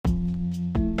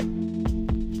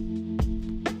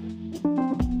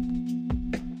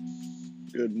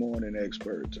morning,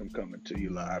 experts. I'm coming to you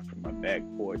live from my back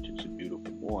porch. It's a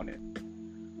beautiful morning.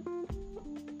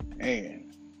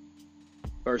 And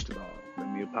first of all,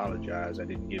 let me apologize. I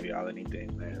didn't give y'all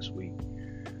anything last week.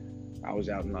 I was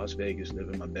out in Las Vegas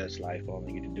living my best life. I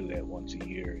only get to do that once a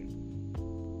year.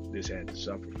 And this had to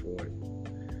suffer for it.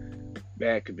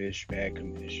 Bad commish.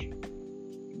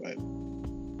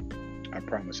 But I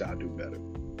promise I'll do better.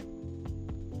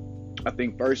 I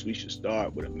think first we should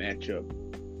start with a matchup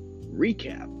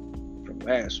recap from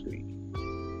last week.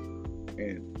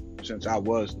 And since I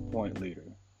was the point leader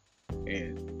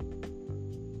and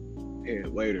head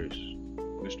waiters,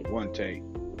 Mr. One Take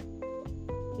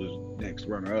was next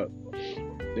runner up,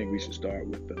 I think we should start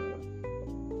with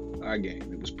our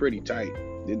game. It was pretty tight.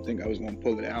 Didn't think I was going to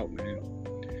pull it out, man.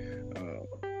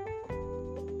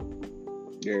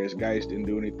 Darius Geist didn't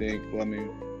do anything for me.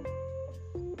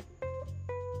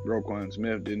 Roquan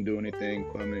Smith didn't do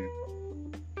anything for me.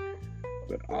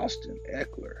 But Austin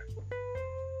Ekeler,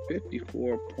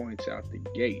 54 points out the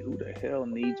gate. Who the hell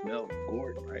needs Melvin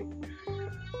Gordon, right?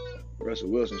 Russell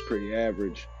Wilson's pretty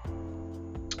average.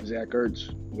 Zach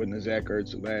Ertz wasn't a Zach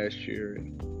Ertz of last year.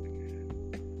 And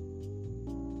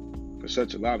for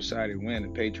such a lopsided win, the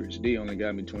Patriots D only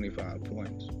got me 25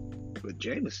 points. But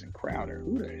Jamison Crowder,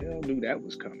 who the hell knew that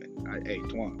was coming? Hey,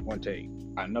 Twan, One Take.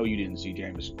 I know you didn't see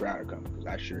Jamison Crowder coming because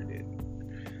I sure did.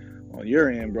 On your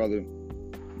end, brother,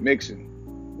 Mixon,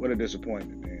 what a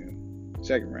disappointment, man.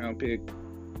 Second round pick,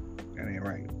 that ain't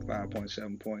right.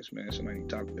 5.7 points, man. Somebody need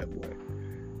to talk to that boy.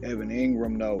 Evan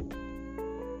Ingram, no.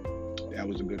 That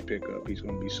was a good pickup. He's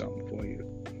going to be something for you.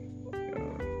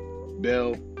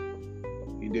 Bell,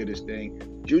 he did his thing.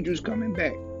 Juju's coming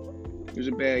back. It was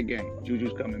a bad game.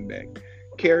 Juju's coming back.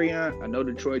 Kerryon, I know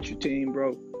Detroit's your team,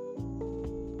 bro.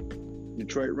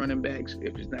 Detroit running backs,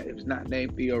 if it's not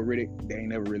named Theo Riddick, they ain't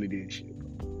never really did shit,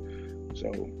 bro.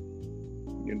 So,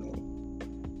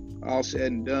 all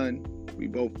said and done, we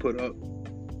both put up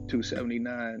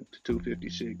 279 to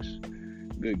 256.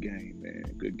 Good game, man.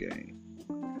 Good game.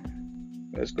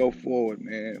 Let's go forward,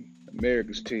 man.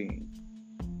 America's team.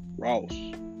 Ross.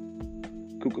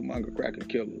 Cucamonga Cracker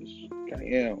Killers.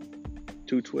 Cayenne.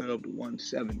 212 to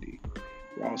 170.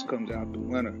 Ross comes out the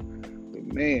winner. But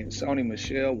man, Sony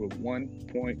Michel with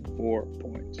 1.4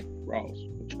 points. Ross,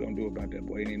 what you gonna do about that,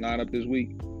 boy? Any lineup this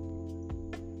week?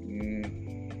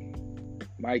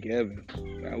 Mike Evans,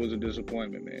 that was a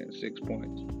disappointment, man. 6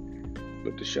 points.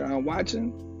 But Deshaun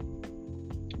Watson,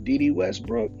 D.D.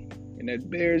 Westbrook, and that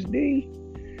Bears D,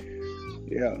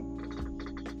 yeah,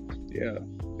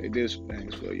 they did some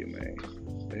things for you, man.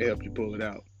 They helped you pull it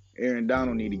out. Aaron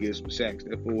Donald need to get some sacks.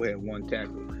 That fool had one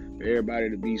tackle. For everybody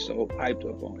to be so hyped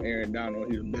up on Aaron Donald,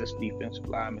 he's the best defensive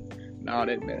lineman and all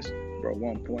that mess. Bro,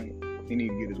 1 point. He need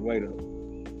to get his weight up.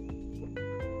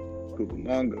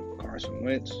 Cucamonga, Carson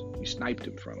Wentz, you sniped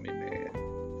him from me, man.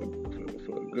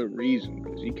 For a good reason,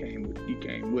 because he came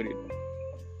with it.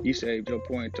 He saved your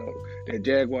point total. That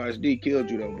Jaguars D killed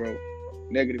you though, bro.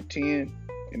 -10,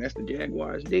 and that's the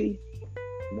Jaguars D.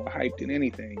 More hyped than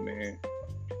anything, man.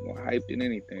 More hyped than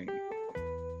anything.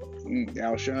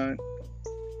 Alshon,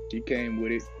 he came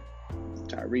with it.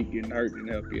 Tyreek getting hurt didn't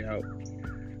help you out.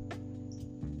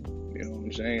 You know what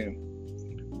I'm saying?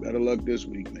 Better luck this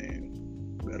week, man.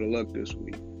 Better luck this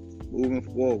week. Moving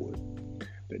forward,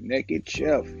 the Naked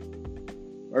Chef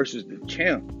versus the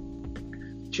Champ.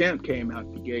 Champ came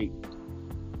out the gate,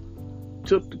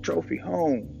 took the trophy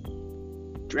home,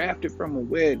 drafted from a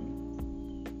wedding,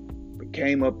 but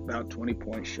came up about 20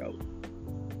 points short.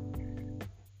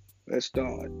 Let's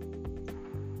start.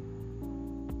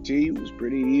 T was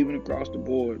pretty even across the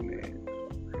board, man.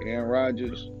 Aaron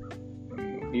Rodgers,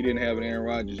 he didn't have an Aaron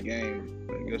Rodgers game,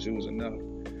 but I guess it was enough.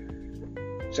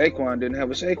 Saquon didn't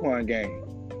have a Saquon game.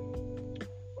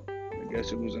 I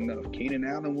guess it was enough. Keenan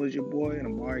Allen was your boy, and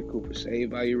Amari Cooper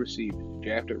saved by your receivers. You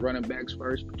drafted running backs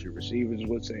first, but your receivers is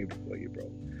what saved it for you,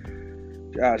 bro.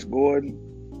 Josh Gordon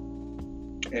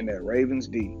and that Ravens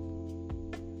D.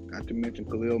 Not to mention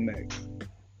Khalil Mack.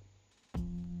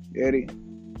 Eddie,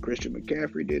 Christian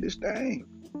McCaffrey did his thing.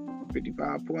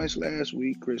 55 points last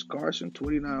week. Chris Carson,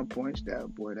 29 points. That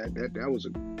was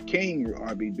a king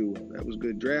RB duo. That was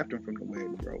good drafting from the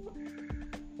wedding, bro.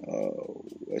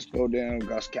 Let's go down.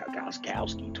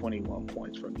 Gostkowski, 21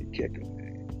 points from your kicker,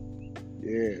 man.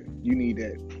 Yeah, you need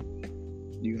that.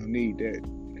 You're going to need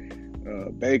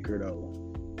that. Baker, though,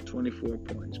 24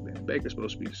 points, man. Baker's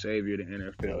supposed to be the savior of the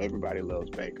NFL. Everybody loves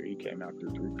Baker. He came out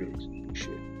through 3 picks.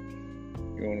 Shit.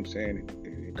 You know what I'm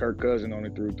saying? Kirk Cousins only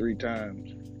threw 3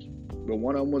 times. But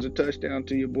one of them was a touchdown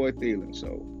to your boy Thielen. So,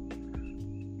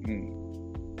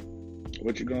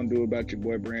 what you going to do about your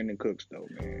boy Brandon Cooks, though,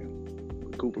 man?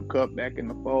 Cooper Kupp back in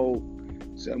the fold,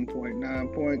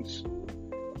 7.9 points.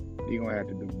 You're going to have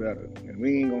to do better. And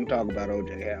we ain't going to talk about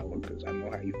O.J. Howard because I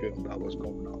know how you feel about what's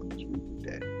going on this week with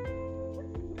that.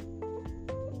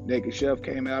 Naked Chef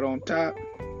came out on top.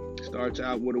 Starts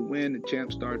out with a win. The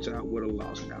champ starts out with a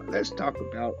loss. Now, let's talk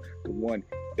about the one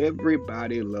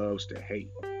everybody loves to hate.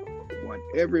 The one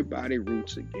everybody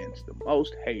roots against. The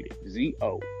most hated.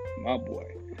 Z.O., my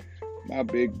boy. My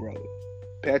big brother.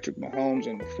 Patrick Mahomes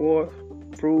in the fourth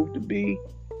proved to be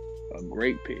a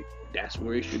great pick. That's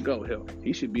where he should go. Hell,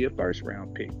 he should be a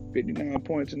first-round pick. 59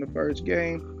 points in the first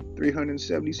game,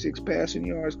 376 passing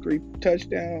yards, 3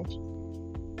 touchdowns.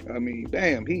 I mean,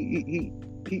 damn, he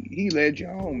led you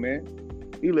home, man.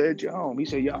 He led you home. He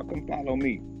said, y'all come follow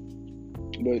me.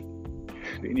 But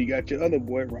then you got your other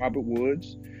boy, Robert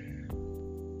Woods,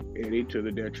 Eddie, to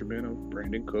the detriment of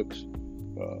Brandon Cooks.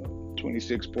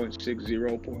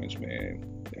 26.60 points, man.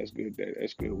 That's good.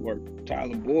 That's good work.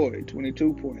 Tyler Boyd,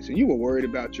 22 points. And you were worried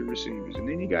about your receivers. And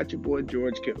then you got your boy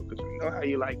George Kittle, because we know how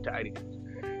you like tight ends.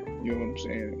 You know what I'm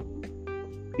saying?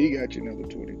 He got you another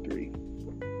 23.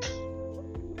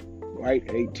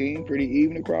 White, 18. Pretty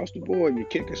even across the board. Your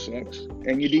kicker sucks.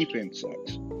 And your defense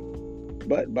sucks.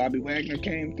 But Bobby Wagner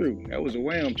came through. That was a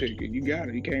wham pick. You got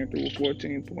it. He came through with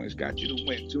 14 points. Got you to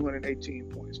win. 218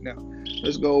 points. Now,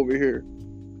 let's go over here.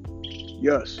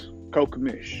 Yes,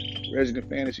 Kokamish, resident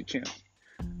fantasy champ.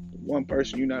 One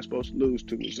person you're not supposed to lose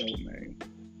to is old man.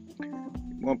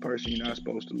 One person you're not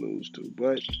supposed to lose to.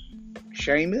 But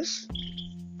Seamus,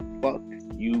 fuck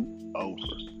you over.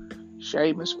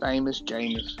 Seamus, famous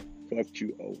Jameis, fucked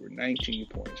you over. 19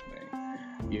 points, man.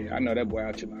 Yeah, I know that boy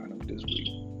out your lineup this week.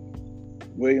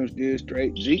 Williams did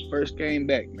straight. Zeke first came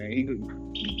back, man. He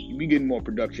be getting more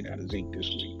production out of Zeke this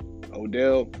week.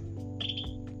 Odell,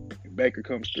 Baker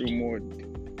comes through more,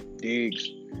 Diggs,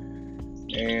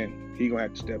 and he gonna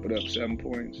have to step it up. 7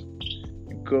 points.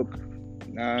 And Cook,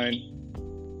 9.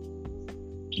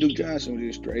 Duke Johnson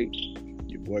did straight.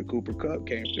 Your boy Cooper Kupp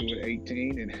came through with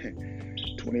 18 and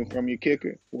 20 from your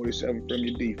kicker, 47 from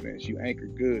your defense. You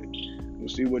anchored good. We'll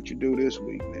see what you do this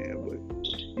week, man. But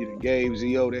you done gave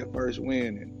Z.O. that first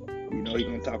win, and you know he's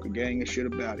gonna talk a gang of shit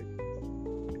about it.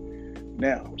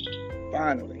 Now,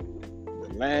 finally, the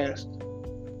last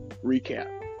recap.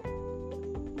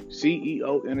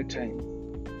 CEO Entertainment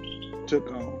took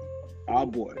on our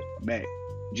boy, Mac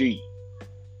G,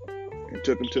 and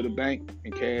took him to the bank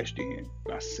and cashed in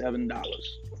by $7.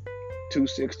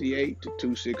 268 to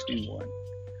 261.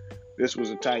 This was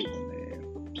a tight one, man.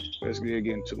 Let's get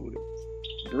into it.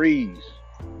 Breeze,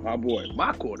 my boy,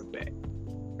 my quarterback.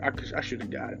 I should have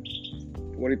got him.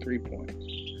 43 points.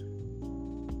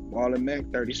 Marlon Mack,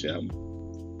 37.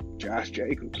 Josh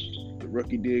Jacobs, the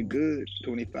rookie, did good,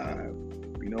 25.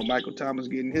 You know, Michael Thomas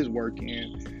getting his work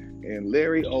in. And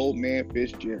Larry Old Man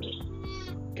Fitzgerald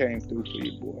came through for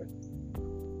you, boy.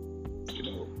 You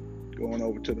know, going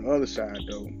over to the other side,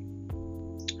 though,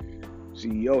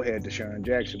 CEO had Deshaun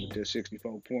Jackson with their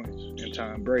 64 points. And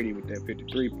Tom Brady with that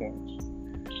 53 points.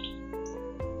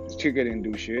 His kicker didn't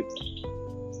do shit.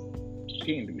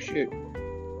 He didn't do shit.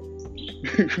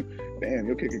 Damn,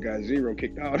 your kicker got 0.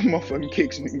 Kicked all the motherfucking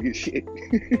kicks and didn't get shit.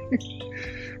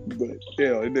 But,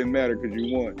 hell, it didn't matter because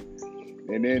you won.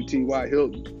 And then T.Y.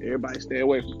 Hilton. Everybody stay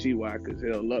away from T.Y. because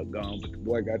hell, luck gone. But the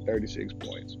boy got 36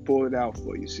 points. Pull it out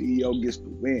for you. CEO gets the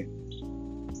win.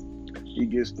 He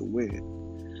gets the win.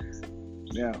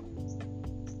 Now,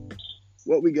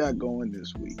 what we got going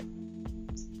this week?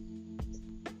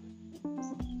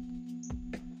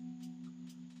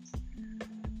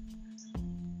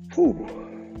 Whew.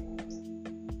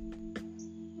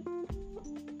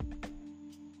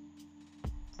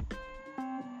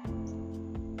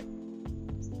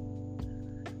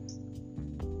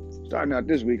 Starting out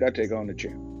this week, I take on the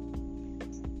champ.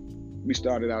 We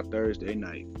started out Thursday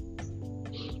night.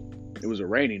 It was a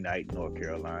rainy night in North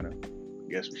Carolina.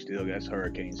 Guess we still got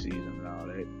hurricane season and all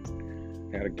that.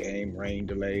 Had a game, rain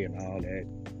delay and all that.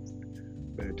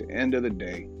 But at the end of the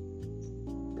day,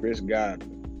 Chris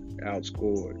Godwin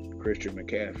outscored Christian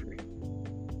McCaffrey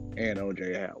and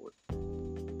O.J. Howard.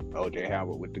 O.J.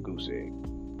 Howard with the goose egg.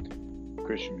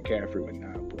 Christian McCaffrey with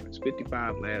 9 points.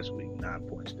 55 last week, 9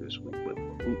 points this week. But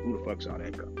who the fuck saw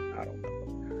that coming? I don't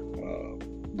know.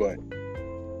 But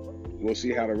we'll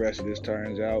see how the rest of this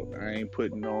turns out. I ain't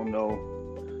putting on no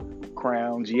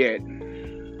crowns yet.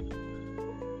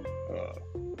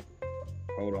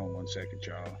 Hold on 1 second,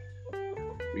 y'all.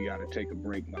 We gotta take a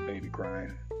break. My baby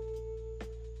crying.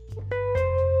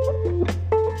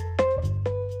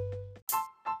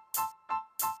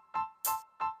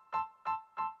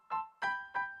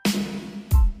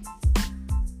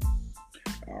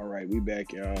 All right, we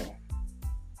back, y'all.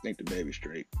 think the baby's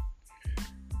straight.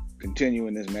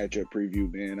 Continuing this matchup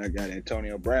preview, man, I got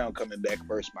Antonio Brown coming back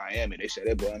versus Miami. They said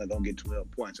that boy only gonna get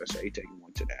 12 points. I say he taking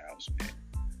one to the house, man.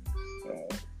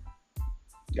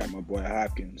 Got my boy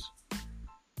Hopkins.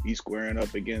 He's squaring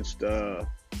up against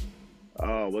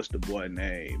what's the boy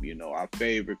name? You know, our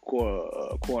favorite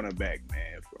cornerback,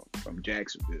 man, from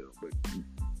Jacksonville. But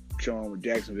showing what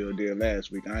Jacksonville did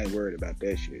last week, I ain't worried about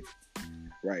that shit.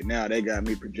 Right now, they got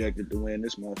me projected to win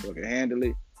this motherfucker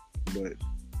handily, but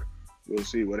we'll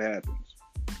see what happens.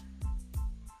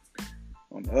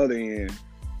 On the other end,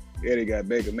 Eddie got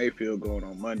Baker Mayfield going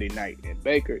on Monday night, and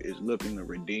Baker is looking to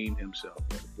redeem himself.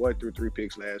 The boy threw 3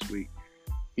 picks last week.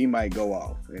 He might go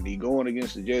off, and he going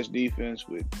against the Jets defense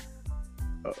with,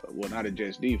 not a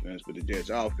Jets defense, but the Jets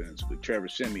offense with Trevor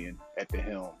Siemian at the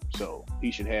helm. So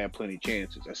he should have plenty of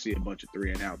chances. I see a bunch of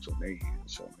 3 and outs on their end.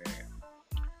 So,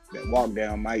 man, that walk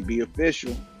down might be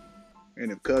official.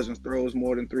 And if Cousins throws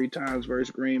more than 3 times versus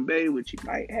Green Bay, which he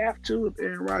might have to if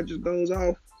Aaron Rodgers goes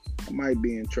off, I might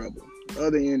be in trouble.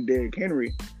 Other end, Derrick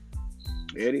Henry,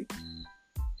 Eddie,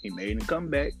 he made a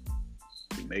comeback.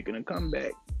 He making a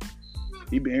comeback.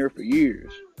 He been here for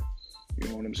years. You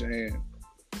know what I'm saying?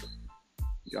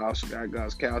 Y'all also got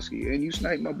Gostkowski. And you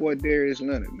sniped my boy Darius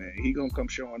Leonard, man. He gonna come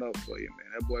showing up for you,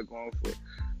 man. That boy going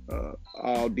for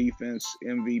all defense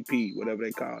MVP, whatever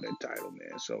they call that title,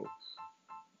 man. So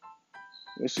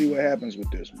we'll see what happens with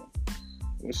this one.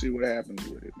 We'll see what happens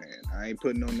with it, man. I ain't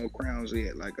putting on no crowns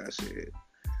yet, like I said.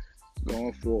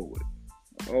 Going forward.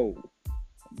 Oh,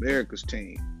 America's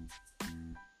team.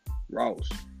 Ross.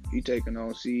 He taking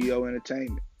on CEO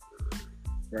Entertainment.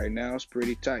 Right now, it's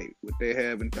pretty tight. What they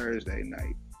having Thursday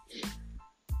night.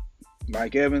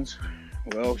 Mike Evans.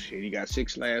 Well, shit, he got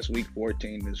 6 last week,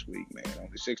 14 this week, man.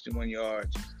 Only 61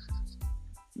 yards.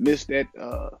 Missed that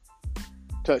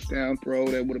touchdown throw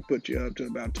that would have put you up to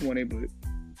about 20, but,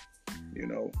 you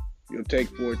know, you'll take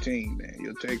 14, man.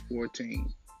 You'll take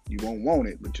 14. You won't want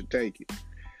it, but you'll take it.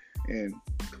 And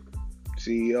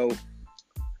CEO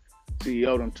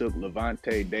done took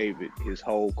Levante David his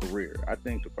whole career. I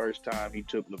think the first time he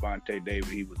took Levante David,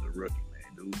 he was a rookie,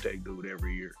 man. Dude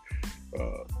every year.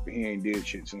 He ain't did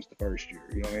shit since the first year.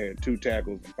 He only had 2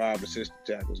 tackles and 5 assisted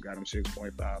tackles, got him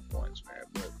 6.5 points, man.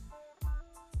 But,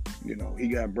 you know, he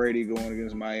got Brady going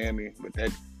against Miami, but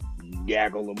that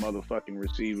gaggle of motherfucking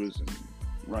receivers and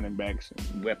running backs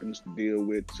and weapons to deal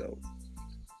with. So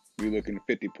we're looking at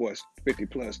 50 plus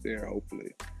there,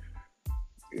 hopefully.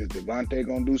 Is Devontae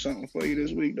going to do something for you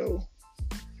this week, though?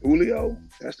 Julio?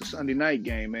 That's the Sunday night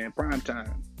game, man. Prime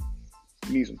time.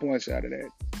 You need some points out of that.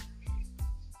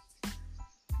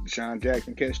 Deshaun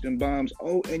Jackson catch them bombs.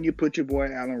 Oh, and you put your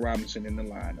boy Allen Robinson in the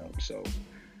lineup. So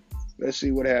let's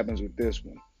see what happens with this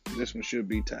one. This one should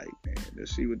be tight, man.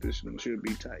 Let's see what this one should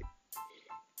be tight.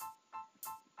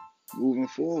 Moving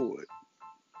forward.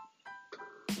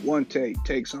 One Take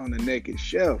takes on the Naked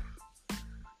Chef.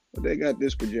 What they got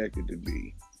this projected to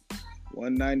be?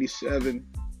 197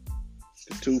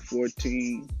 to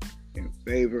 214 in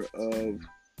favor of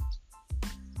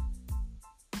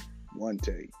One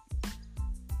Take.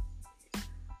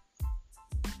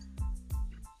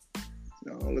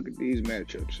 Now look at these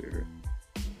matchups here.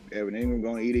 Evan Ingram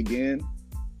gonna eat again.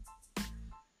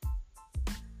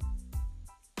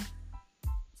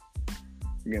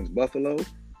 Against Buffalo.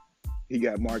 He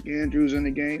got Mark Andrews in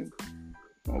the game.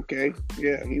 Okay,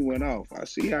 yeah, he went off. I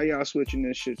see how y'all switching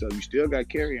this shit up. You still got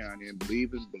Kerryon in.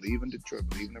 Believe in Detroit.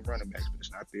 Believe in the running backs, but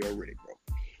it's not there already,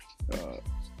 bro.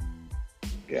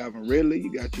 Calvin Ridley,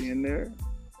 you got you in there.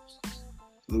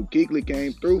 Luke Kuechly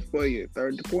came through for you.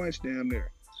 30 points down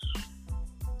there.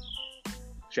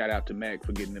 Shout out to Mac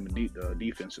for getting them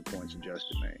defensive points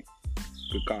adjusted, man.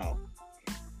 Good call.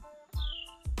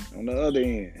 On the other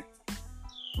end,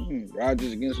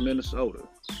 Rodgers against Minnesota.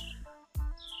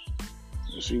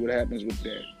 We'll see what happens with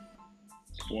that.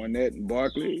 Fournette and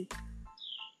Barkley.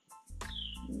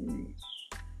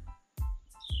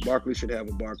 Barkley should have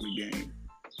a Barkley game.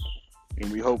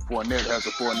 And we hope Fournette has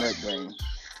a Fournette game.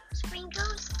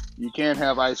 Sprinkles? You can't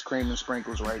have ice cream and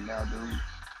sprinkles right now, dude.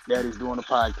 Daddy's doing a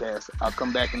podcast. I'll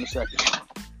come back in a second.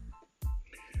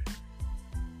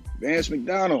 Vance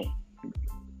McDonald.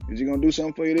 Is he going to do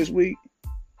something for you this week?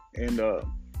 And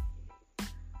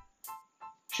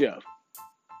Chef.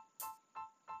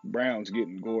 Brown's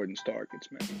getting Gordon's targets,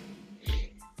 man.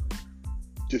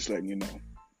 Just letting you know.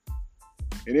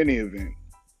 In any event,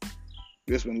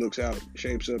 this one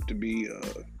shapes up to be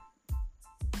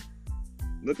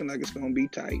looking like it's going to be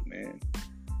tight, man.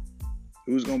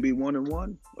 Who's going to be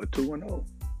 1-1 or 2-0?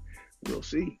 We'll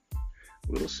see.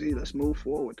 We'll see. Let's move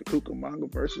forward. The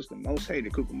Cucamonga versus the most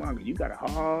hated Cucamonga. You got a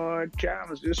hard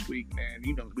challenge this week, man.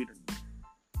 You know,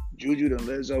 Juju done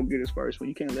let Zoe get his first one.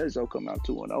 You can't let Zoe come out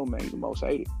 2-0, man. He's the most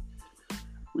hated.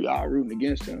 We all rooting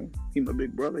against him. He my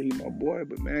big brother. He my boy.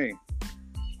 But, man,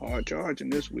 hard charging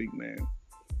this week, man.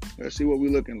 Let's see what we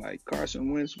looking like.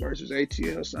 Carson Wentz versus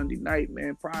ATL Sunday night,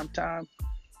 man. Prime time.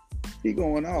 He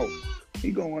going off.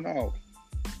 You know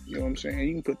what I'm saying?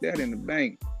 You can put that in the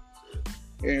bank.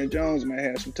 Aaron Jones might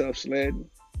have some tough sledding.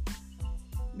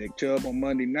 Nick Chubb on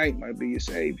Monday night might be your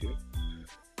savior.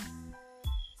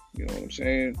 You know what I'm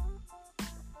saying?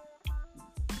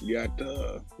 You got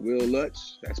Will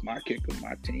Lutz. That's my kicker,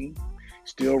 my team.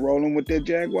 Still rolling with that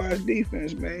Jaguars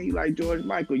defense, man. You like George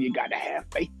Michael. You got to have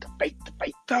faith.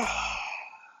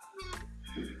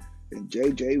 And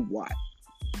J.J. Watt.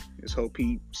 Let's hope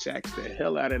he sacks the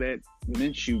hell out of that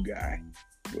Minshew guy.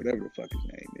 Whatever the fuck his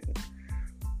name is.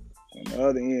 On the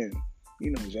other end,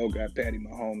 you know, Zoe got Patty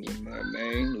Mahomes in there,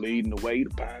 man, leading the way, the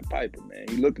Pied Piper, man.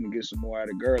 He looking to get some more out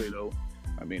of Gurley, though.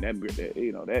 I mean, that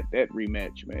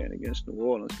rematch, man, against New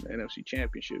Orleans, the NFC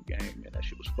Championship game, man, that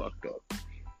shit was fucked up.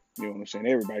 You know what I'm saying?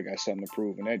 Everybody got something to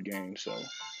prove in that game, so.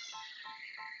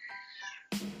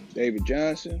 David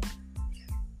Johnson,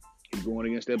 he's going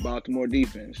against that Baltimore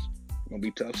defense. Gonna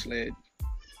be tough sled.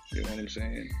 You know what I'm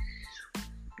saying?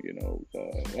 You know,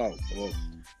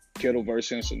 Kittle versus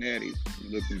Cincinnati,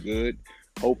 looking good.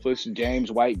 Hopeless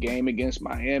James White game against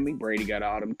Miami. Brady got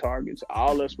all them targets.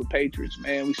 All us with Patriots,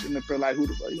 man. We sitting up there like, who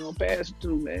the fuck you gonna pass it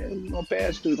to, man? Who you gonna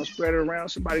pass it to? Gonna spread it around?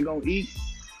 Somebody gonna eat?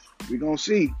 We gonna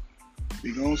see.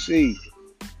 You know what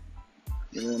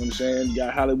I'm saying? You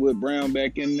got Hollywood Brown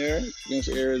back in there against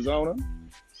Arizona.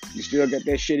 You still got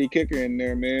that shitty kicker in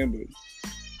there, man, but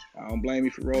I don't blame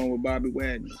you for rolling with Bobby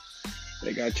Wagner.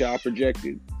 They got y'all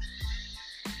projected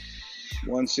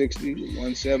 160 to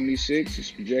 176.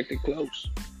 It's projected close.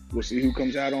 We'll see who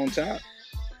comes out on top.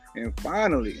 And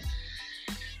finally,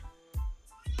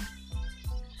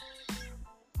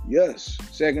 yes,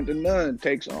 second to none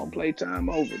takes on Playtime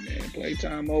Over, man.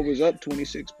 Playtime Over is up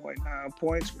 26.9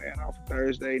 points, man, off of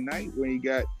Thursday night when you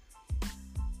got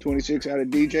 26 out of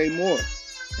DJ Moore.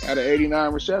 Out of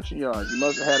 89 reception yards. You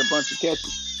must have had a bunch of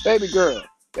catches. Baby girl,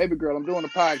 I'm doing a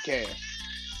podcast.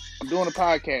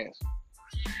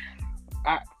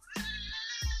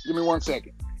 Give me 1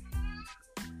 second.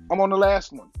 I'm on the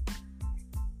last one.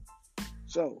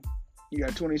 So, you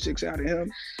got 26 out of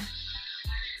him.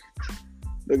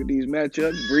 Look at these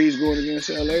matchups. Breeze going against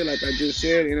LA, like I just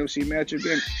said. NFC matchup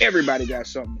game. Everybody got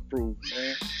something to prove,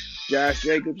 man. Josh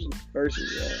Jacobs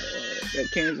versus that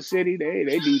Kansas City.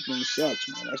 They defense sucks,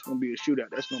 man. That's going to be a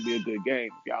shootout. That's going to be a good game.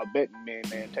 If y'all betting, man,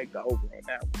 take the over on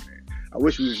that one, man. I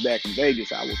wish we was back in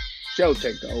Vegas. I would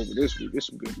take the over this week. There's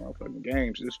some good motherfucking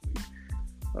games this week.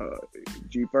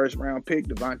 First round pick,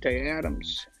 Devontae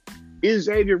Adams. Is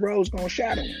Xavier Rhodes going to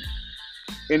shadow him?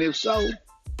 And if so,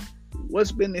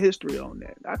 what's been the history on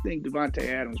that? I think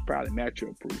Devontae Adams probably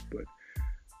matchup proof, but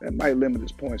that might limit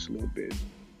his points a little bit.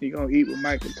 He gonna eat with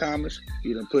Michael Thomas.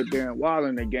 He done put Darren Waller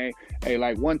in the game. Hey,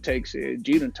 like one take said,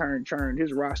 G done turned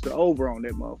his roster over on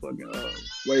that motherfucking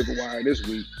waiver wire this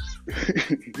week.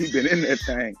 He been in that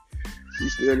thing. He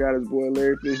still got his boy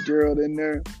Larry Fitzgerald in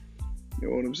there. You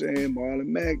know what I'm saying? Marlon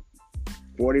Mack.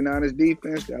 49ers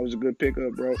defense, that was a good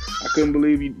pickup, bro. I couldn't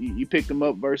believe you picked him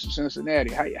up versus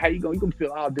Cincinnati. How you gonna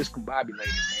feel all discombobulated,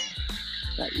 man?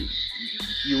 Like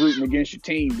you're rooting against your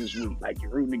team this week. Like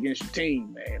you're rooting against your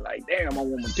team, man. Like, damn, I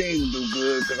want my team to do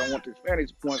good because I want this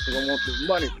fantasy points because I want this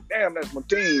money. But damn, that's my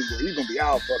team. Well, he's gonna be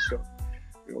all fucked up.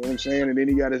 You know what I'm saying? And then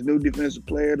he got his new defensive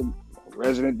player, the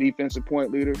resident defensive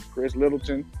point leader, Chris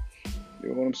Littleton. You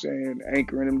know what I'm saying?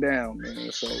 Anchoring him down,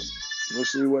 man. So we'll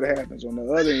see what happens. On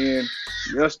the other end,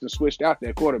 Justin switched out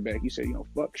that quarterback. He said,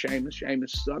 fuck Seamus. Seamus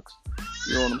sucks.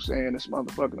 You know what I'm saying? This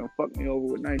motherfucker done fucked me over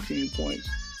with 19 points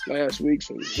last week.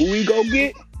 So who we go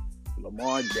get?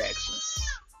 Lamar Jackson.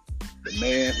 The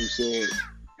man who said,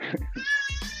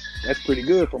 that's pretty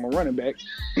good from a running back.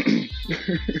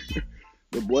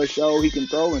 The boy showed he can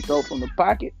throw and throw from the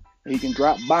pocket. And he can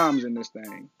drop bombs in this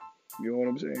thing. You know what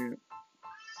I'm saying?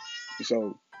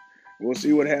 So we'll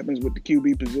see what happens with the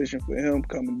QB position for him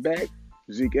coming back.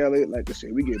 Zeke Elliott, like I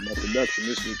said, we get more production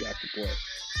this week after play.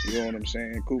 You know what I'm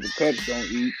saying? Cooper Kupp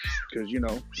don't eat because,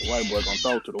 the white boy going to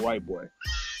throw to the white boy.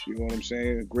 You know what I'm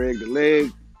saying? Greg the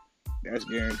leg, that's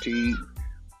guaranteed.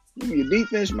 Your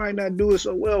defense might not do it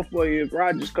so well for you if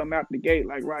Rodgers come out the gate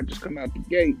like Rodgers come out the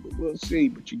gate, but we'll see.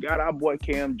 But you got our boy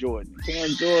Cam Jordan. Cam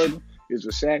Jordan is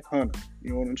a sack hunter.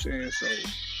 You know what I'm saying? So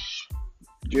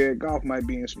Jared Goff might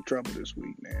be in some trouble this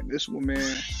week, man. This one,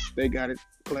 man, they got it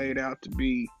played out to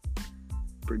be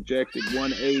projected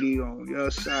 180 on your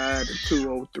side and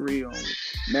 203 on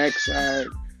Mac's side.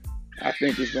 I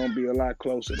think it's going to be a lot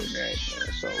closer than that,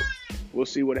 man. So we'll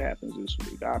see what happens this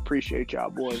week. I appreciate y'all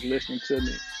boys listening to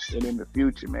me. And in the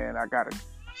future, man,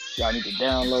 y'all need to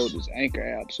download this Anchor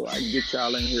app so I can get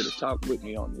y'all in here to talk with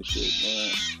me on this shit,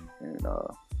 man. And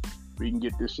we can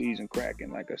get this season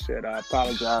cracking. Like I said, I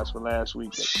apologize for last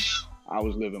week, but I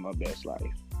was living my best life.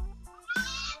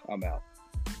 I'm out.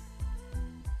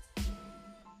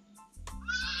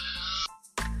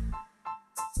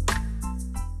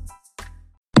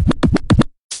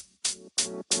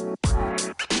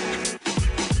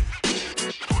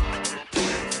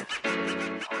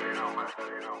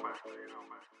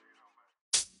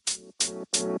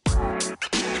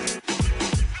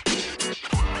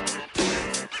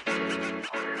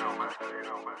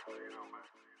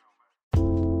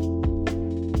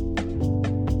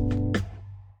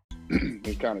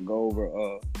 Just kind of go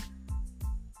over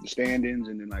the standings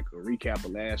and then like a recap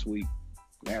of last week.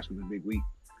 Last week was a big week,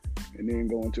 and then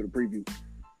go into the preview.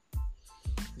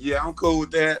 Yeah, I'm cool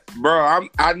with that, bro.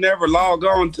 I never logged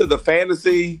on to the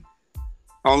fantasy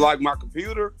on like my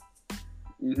computer.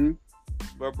 Mm-hmm.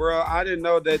 But bro, I didn't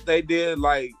know that they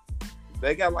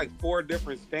got like 4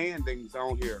 different standings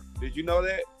on here. Did you know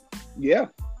that? Yeah.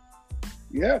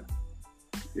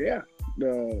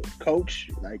 The coach,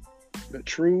 like the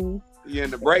true. Yeah,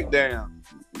 and the breakdown.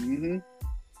 Mm-hmm.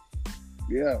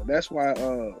 Yeah, that's why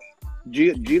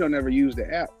Gito never used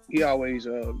the app. He always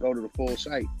go to the full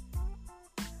site.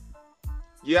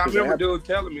 Yeah, I remember dude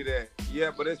telling me that.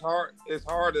 Yeah, but it's hard. It's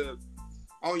hard to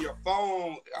on your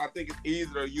phone. I think it's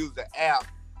easier to use the app.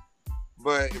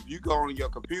 But if you go on your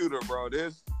computer, bro,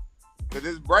 this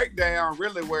breakdown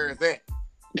really where it's at.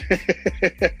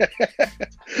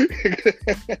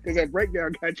 Because that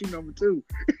breakdown got you number 2.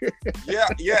 yeah,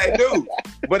 it do.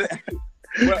 But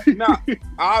no,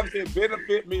 obviously it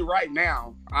benefit me right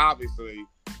now, obviously.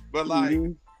 But like,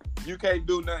 you can't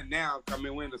do nothing now. I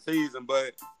mean, we're in the season,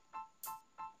 but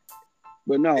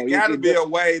no, it got to be a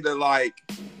way to like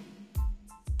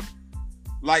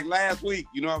last week.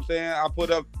 You know what I'm saying? I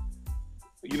put up,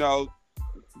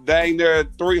 dang near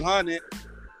 300,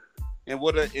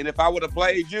 and if I would have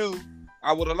played you,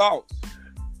 I would have lost.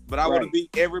 But I would have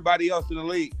beat everybody else in the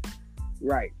league.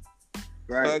 Right.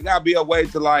 So it got to be a way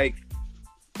to like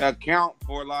account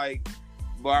for like,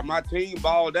 well, my team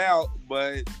balled out,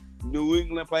 but New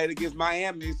England played against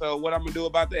Miami. So what I'm gonna do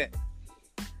about that?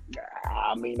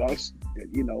 I mean, that's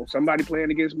somebody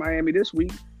playing against Miami this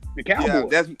week. The Cowboys. Yeah,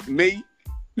 that's me.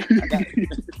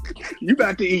 You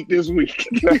about to eat this week.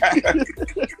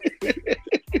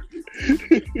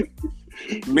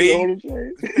 Me? You know what I'm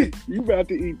saying? You about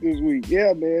to eat this week.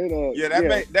 Yeah, man.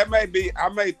 That may be, I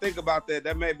may think about that.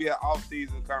 That may be an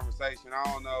off-season conversation. I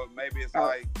don't know. Maybe it's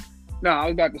like. No, I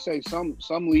was about to say some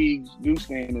leagues do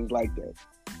standings like that.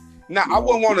 Now, I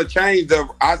wouldn't want to change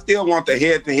I still want the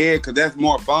head-to-head because that's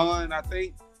more fun, I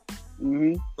think.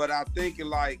 Mm-hmm. But I think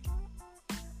I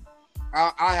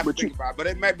have to think about it. But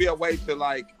it may be a way to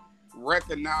like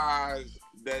recognize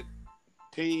that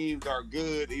teams are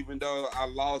good even though I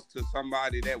lost to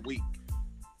somebody that week.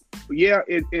 Yeah,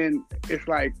 and it's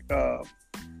like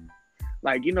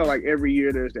every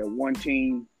year there's that one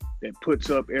team that puts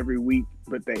up every week,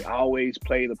 but they always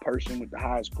play the person with the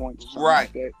highest points. Right.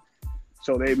 Like that.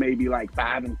 So they may be like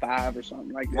 5-5 or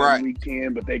something like that in week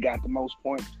 10, but they got the most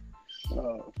points.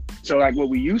 So like what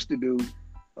we used to do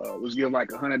was give like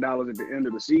 $100 at the end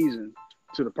of the season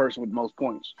to the person with the most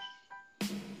points.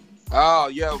 Oh,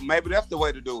 yeah, maybe that's the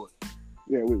way to do it.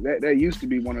 Yeah, that used to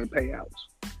be one of the payouts.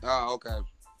 Oh, okay.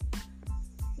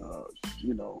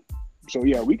 So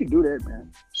yeah, we can do that,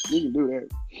 man. We can do that.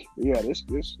 But yeah, this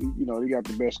they got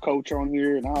the best coach on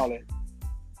here and all that.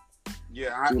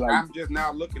 Yeah, I'm just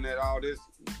now looking at all this,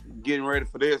 getting ready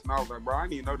for this, and I was like, bro, I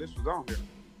didn't even know this was on here.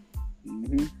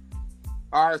 Mm-hmm.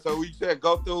 All right, so we said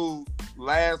go through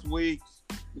last week's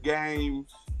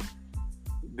games,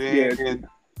 then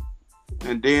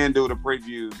and then do the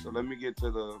previews. So let me get to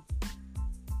the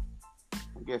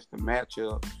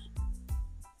matchups.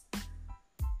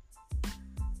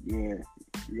 Yeah,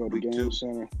 you go to week Game 2.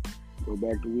 Center. Go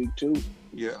back to week 2.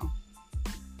 Yeah.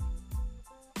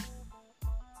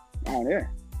 Oh, yeah.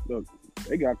 Look,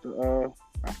 they got the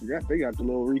I forgot they got the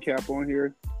little recap on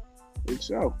here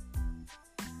itself.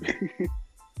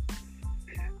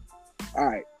 All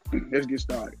right, let's get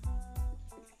started.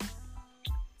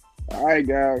 All right,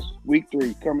 guys. Week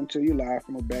 3 coming to you live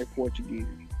from the back porch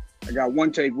again. I got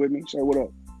one take with me. Say what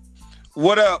up.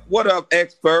 What up? What up,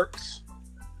 experts?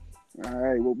 All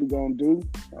right, what we gonna do?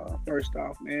 First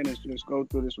off, man, is just go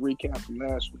through this recap from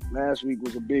last week. Last week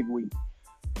was a big week.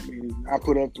 I mean, I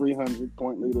put up 300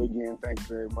 point leader again. Thanks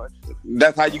very much.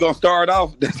 That's how you gonna start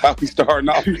off. That's how we starting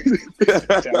off.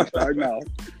 That's how I'm starting off.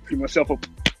 Give myself a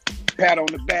pat on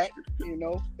the back, you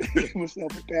know. Give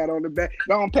myself a pat on the back.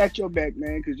 Don't pat your back,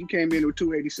 man, because you came in with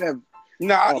 287.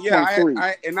 No, yeah,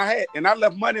 I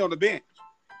left money on the bench.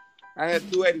 I had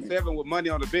 287 with money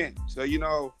on the bench. So, you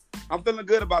know, I'm feeling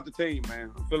good about the team,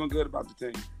 man. I'm feeling good about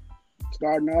the team.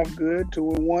 Starting off good,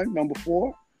 2-1, number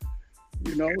 4.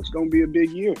 You know, it's gonna be a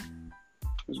big year.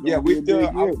 Yeah,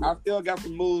 I still got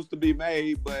some moves to be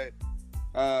made, but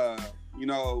you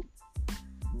know,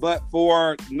 but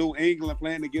for New England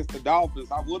playing against the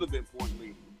Dolphins, I would have been point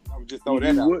leading. I would just throw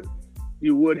that out.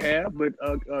 You would have, but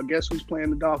guess who's playing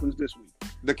the Dolphins this week?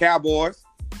 The Cowboys.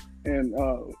 And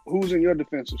who's in your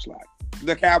defensive slot?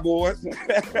 The Cowboys.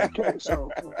 Okay,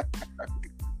 so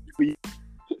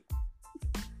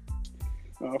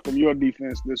from your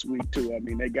defense this week too. I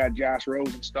mean, they got Josh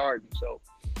Rosen starting, so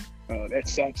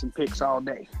that's sacks and picks all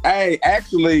day. Hey,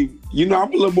 actually, you know,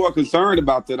 I'm a little more concerned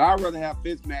about that. I'd rather have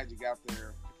Fitzmagic out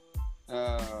there.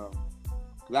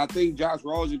 Because I think Josh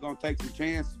Rosen going to take some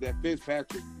chances that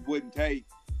Fitzpatrick wouldn't take.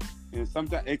 And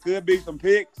sometimes it could be some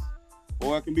picks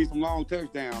or it can be some long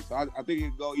touchdowns. So I think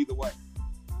it could go either way.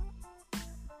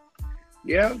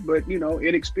 Yeah, but, you know,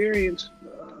 inexperience,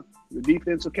 the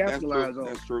defense will capitalize on.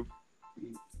 That's true.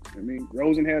 I mean,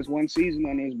 Rosen has one season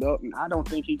under his belt, and I don't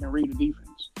think he can read the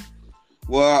defense.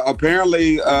 Well,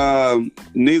 apparently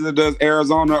neither does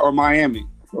Arizona or Miami,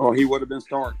 or he would have been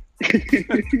starting.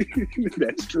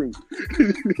 That's true.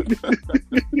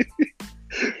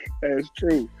 That's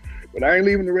true. But I ain't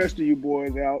leaving the rest of you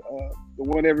boys out. The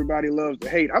one everybody loves to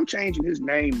hate. I'm changing his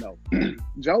name, though.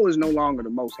 Joe is no longer the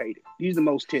most hated. He's the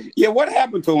most timid. Yeah, what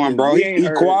happened to him, bro? He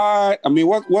quiet. I mean,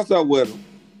 what's up with him?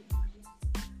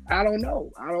 I don't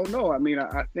know. I mean,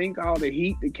 I think all the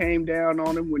heat that came down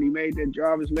on him when he made that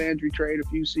Jarvis Landry trade a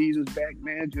few seasons back,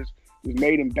 man, just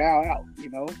made him bow out, you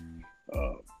know?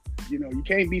 You know, you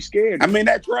can't be scared. I mean,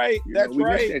 that trade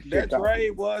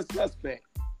was suspect.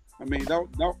 I mean, don't.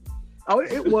 Oh,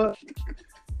 it was.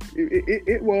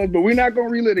 It was, but we're not going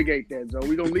to relitigate that, Zoe.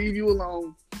 We're going to leave you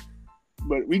alone.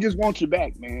 But we just want you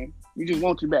back, man. We just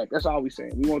want you back. That's all we're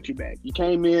saying. We want you back. You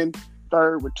came in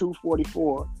third with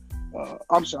 244.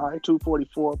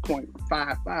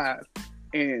 244.55.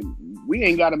 And we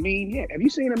ain't got a meme yet. Have you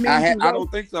seen a meme? I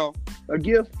don't think so. A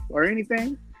GIF or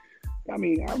anything? I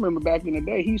mean, I remember back in the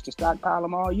day, he used to stockpile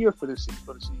them all year for the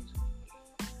season.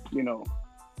 You know,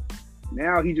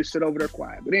 now he just sit over there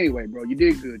quiet. But anyway, bro, you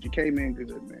did good. You came in good,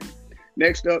 man.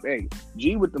 Next up, hey,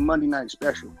 G with the Monday night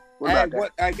special. I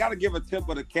got to give a tip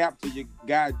of the cap to your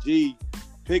guy G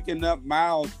picking up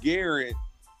Myles Garrett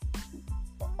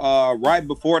right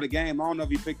before the game. I don't know if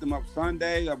he picked him up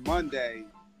Sunday or Monday,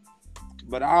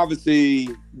 but obviously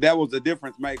that was a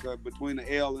difference maker between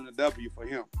the L and the W for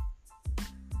him.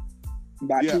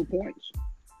 By 2 points.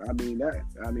 I mean,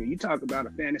 you talk about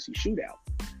a fantasy shootout.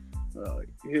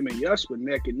 Him and Yus were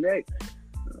neck and neck.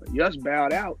 Yus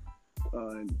bowed out.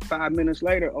 And 5 minutes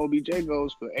later, OBJ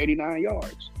goes for 89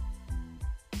 yards.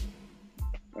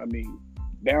 I mean,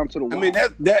 down to the wire. I mean,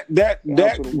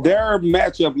 their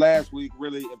matchup last week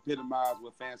really epitomized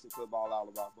what fantasy football all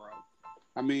about, bro.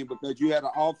 I mean, because you had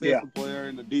an offensive player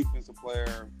and a defensive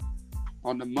player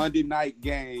on the Monday night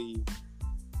game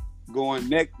going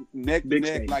neck to neck,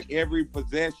 stage. like every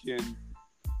possession,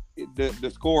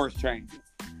 the score is changing.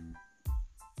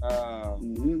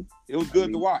 It was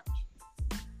good to watch.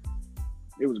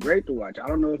 It was great to watch. I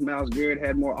don't know if Myles Garrett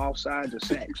had more offsides or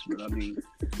sacks, but I mean,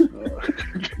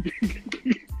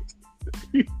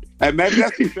 hey, maybe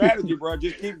that's the strategy, bro.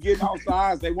 Just keep getting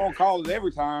offsides. They won't call it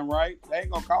every time, right? They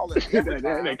ain't gonna call it every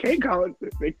time. They can't call it.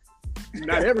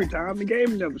 Not every time. The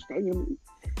game never starts. You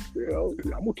know,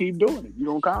 I'm gonna keep doing it. You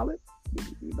don't call it.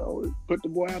 You know, put the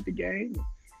boy out the game.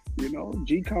 You know,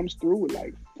 G comes through with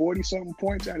like 40-something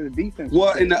points out of the defense.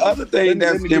 Well, and the other thing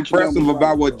that's impressive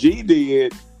about what G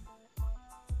did,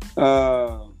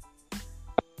 I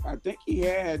think he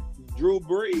had Drew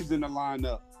Brees in the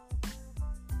lineup.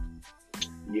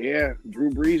 Yeah, Drew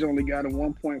Brees only got a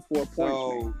 1.4 points.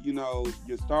 So, you know,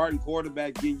 your starting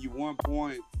quarterback getting you 1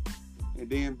 point and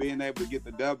then being able to get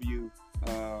the W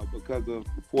because of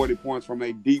 40 points from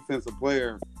a defensive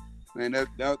player, man, that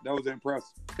was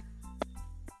impressive.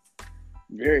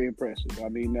 Very impressive. I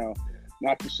mean, now,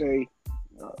 not to say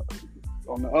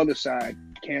on the other side,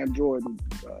 Cam Jordan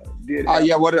did. I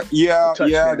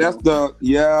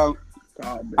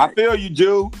feel you,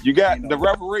 Jew. You got the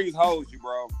referees hold you,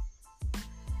 bro.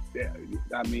 Yeah,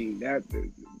 I mean that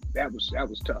was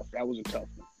tough. That was a tough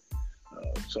one.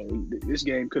 So this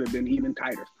game could have been even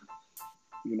tighter.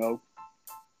 You know,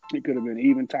 It could have been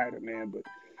even tighter, man. But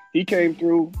he came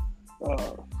through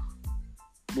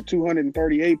with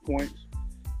 238 points,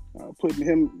 putting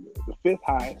him the fifth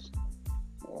highest.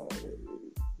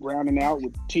 Rounding out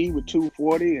with T with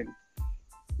 240 and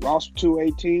Ross with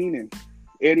 218 and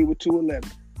Eddie with 211.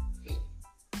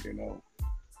 You know,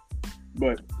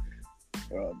 but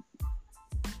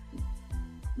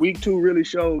week 2 really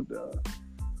showed the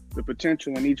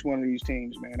potential in each one of these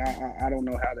teams, man. I don't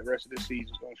know how the rest of the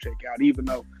season's going to shake out, even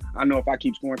though I know if I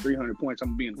keep scoring 300 points, I'm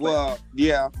going to be in the playoffs. Well,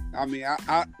 yeah. I mean,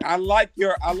 I like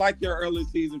your early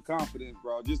season confidence,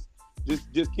 bro. Just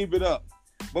keep it up.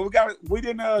 But we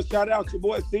didn't shout out your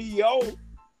boy CEO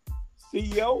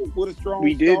with a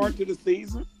strong start to the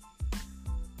season.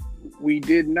 We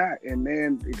did not, and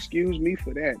man, excuse me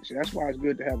for that. So that's why it's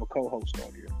good to have a co-host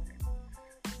on here, man.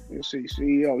 Let's see,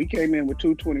 CEO. He came in with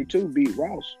 222, beat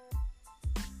Ross.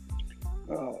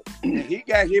 And he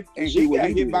got hit. And he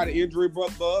got hit by the injury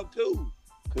bug too,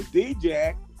 because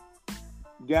DJ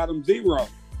got him 0.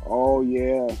 Oh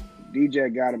yeah.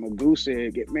 DJ got him a goose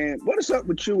egg. Man, what is up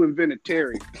with you and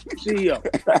Vinatieri? CEO.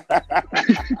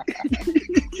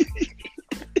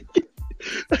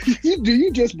 Do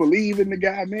you just believe in the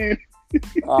guy, man?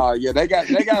 Yeah, they got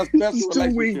a special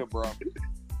relationship, bro.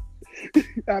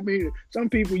 I mean, some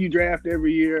people you draft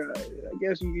every year. I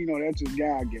guess you know that's his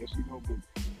guy. I guess but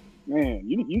man,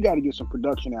 you got to get some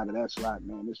production out of that slot,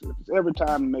 man. If it's every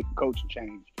time to make a coaching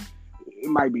change, it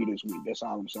might be this week. That's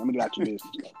all I'm saying. I'm gonna got your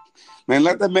business. Man,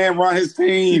 let that man run his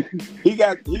team. He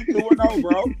 2-0,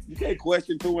 bro. You can't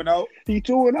question 2-0. He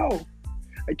 2-0.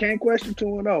 I can't question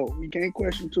 2-0. You can't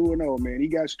question 2-0, man. He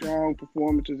got strong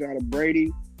performances out of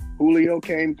Brady. Julio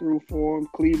came through for him.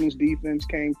 Cleveland's defense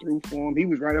came through for him. He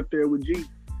was right up there with G,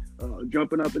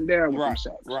 jumping up and down with them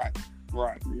sacks.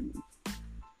 Right.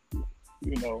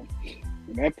 You know,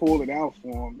 and that pulled it out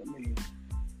for him. I mean,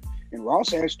 and Ross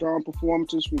had strong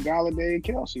performances from Galladay and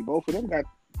Kelsey. Both of them got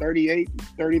 38 and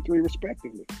 33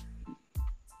 respectively.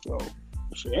 So,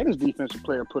 and his defensive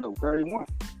player put up 31.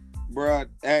 Bruh,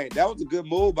 hey, that was a good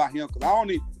move by him because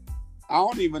I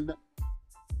don't even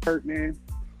hurt, man.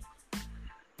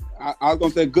 I was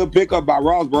gonna say good pickup by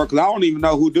Ross, bro, because I don't even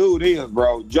know who dude is,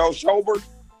 bro. Joe Schobert,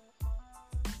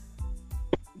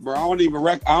 bro. I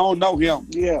don't know him.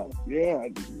 Yeah,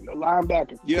 a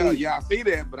linebacker. Yeah, I see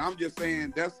that, but I'm just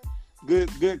saying that's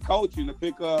good coaching to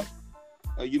pick up,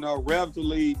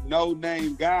 relatively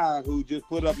no-name guy who just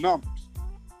put up numbers.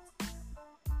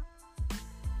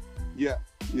 Yeah.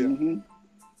 Mm-hmm.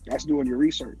 That's doing your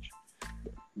research.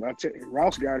 But I tell you,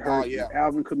 Ross got hurt.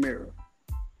 Alvin Kamara.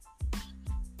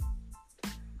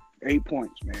 8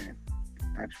 points, man.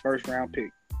 That's first round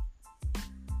pick.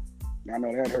 I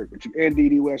know that hurt, but and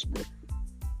D.D. Westbrook.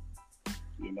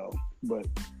 But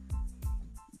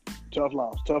tough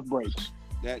loss, tough breaks.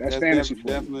 That's fantasy.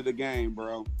 Definitely the game,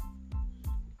 bro.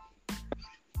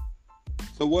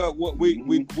 So what we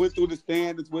went through the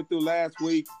standards, went through last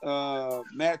week's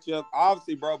matchup.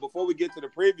 Obviously, bro, before we get to the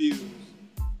previews,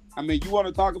 I mean, you want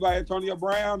to talk about Antonio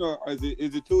Brown, or is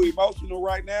it too emotional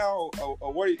right now,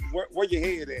 or where your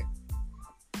head at?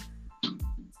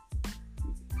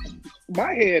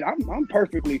 My head, I'm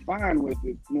perfectly fine with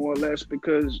it, more or less,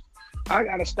 because I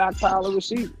got a stockpile of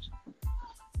receivers.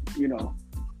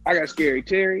 I got Scary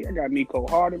Terry, I got Mecole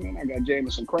Hardman, I got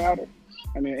Jamison Crowder.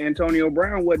 I mean, Antonio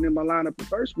Brown wasn't in my lineup the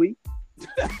first week.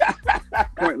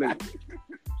 Pointless.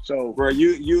 So, bro,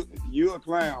 you a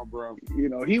clown, bro.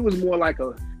 He was more like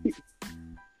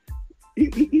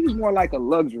he was more like a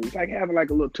luxury. It's like having like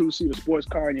a little 2-seater sports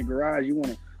car in your garage. You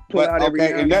want to pull out every now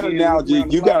and then. Okay, in that analogy,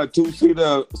 you got a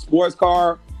 2-seater sports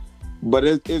car, but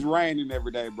it's raining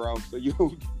every day, bro. So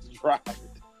you drive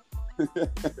it.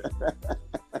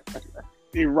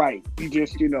 You're right. He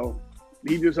just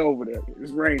over there.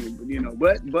 It's raining,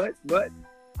 but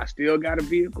I still got a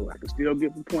vehicle. I can still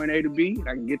get from point A to B, and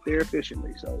I can get there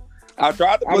efficiently. So I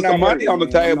tried to put some money on the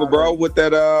table, bro, with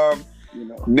that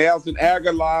Nelson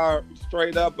Aguilar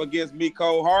straight up against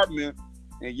Mecole Hardman,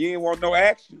 and you didn't want no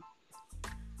action.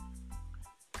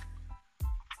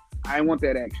 I didn't want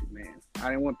that action, man.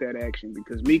 I didn't want that action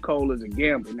because Mecole is a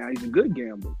gambler. Now he's a good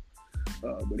gambler,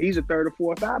 but he's a third or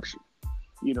fourth option.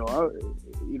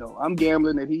 I'm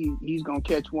gambling that he's gonna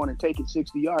catch one and take it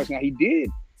 60 yards. Now he did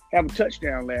have a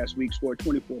touchdown last week, scored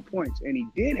 24 points, and he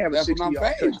did have a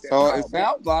 60-yard touchdown. So it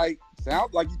sounds like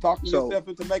you talking yourself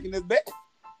into making this bet.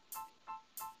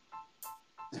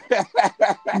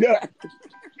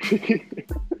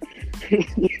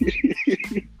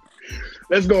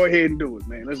 Let's go ahead and do it,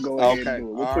 man. Let's go ahead and do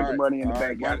it. We'll put the money in the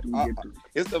bank after we get through.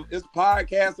 It's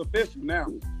podcast official now.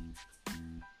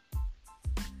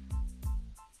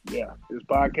 Yeah, it's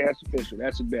podcast official.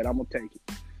 That's a bet. I'm gonna take it.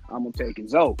 I'm gonna take it.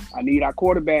 Zoe, I need our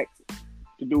quarterback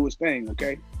to do his thing.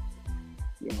 Okay.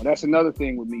 You know, that's another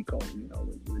thing with me, Cole. You know,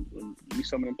 when you need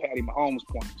some of them Patty Mahomes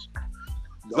points.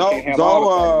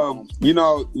 You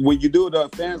know, when you do the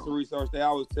fantasy research, they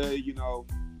always tell you, you know,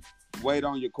 wait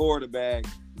on your quarterback.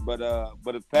 But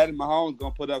if Patty Mahomes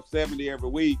gonna put up 70 every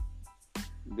week,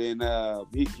 then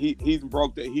he's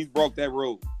broke that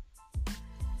rule.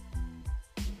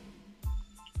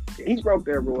 He's broke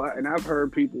that rule, and I've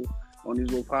heard people on these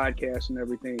little podcasts and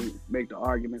everything make the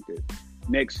argument that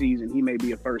next season he may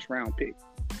be a first round pick.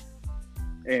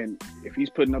 And if he's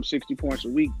putting up 60 points a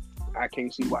week, I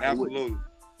can't see why he wouldn't.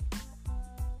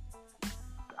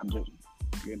 I'm just,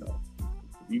 you know,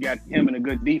 you got him in a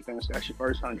good defense. That's your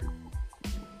first 100.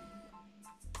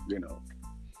 You know,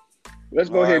 let's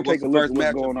go ahead and take a look at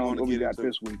what's going on. What we got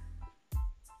this week?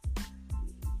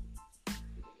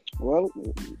 Well,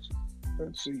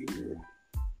 let's see here.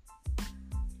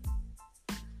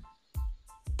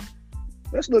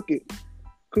 Let's look at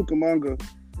Cucamonga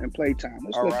and Playtime.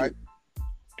 Let's look at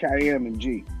Cayenne and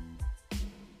G.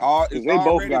 They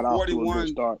both got off to a good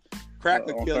start.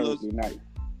 Cracker killers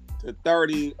to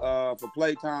 30 for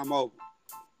Playtime over.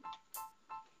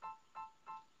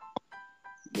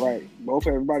 Right.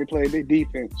 Everybody played their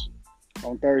defense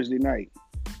on Thursday night.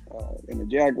 And the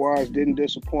Jaguars didn't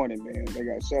disappoint him, man. They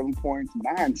got 7 points,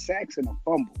 9 sacks, and a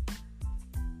fumble.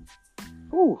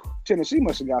 Ooh, Tennessee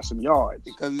must have got some yards.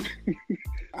 Because,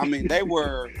 I mean, I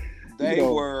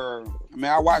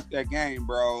watched that game,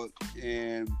 bro,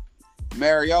 and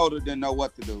Mariota didn't know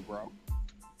what to do, bro.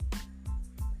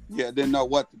 Yeah, didn't know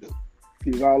what to do.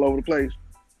 He was all over the place.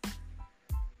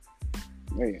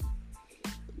 Man.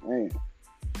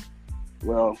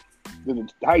 Well, the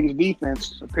Titans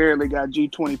defense apparently got G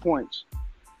 20 points.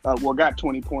 Got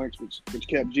 20 points, which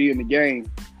kept G in the game.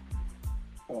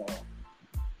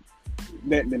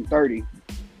 Net than 30.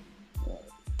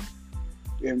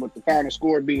 And with the final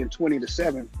score being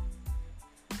 20-7,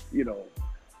 you know,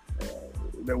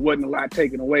 there wasn't a lot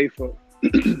taken away for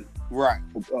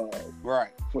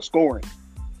for scoring.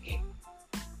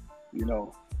 You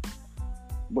know,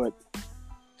 but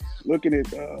looking at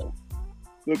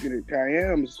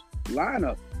Cayenne's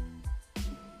lineup,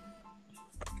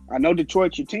 I know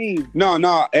Detroit's your team. No.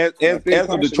 As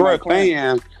a Detroit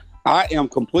fan, I am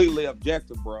completely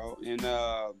objective, bro, and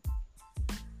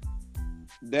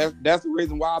that's the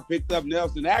reason why I picked up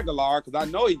Nelson Aguilar, because I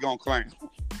know he's gonna claim.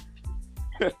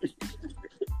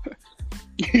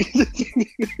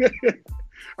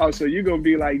 Oh, so you're gonna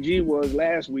be like G was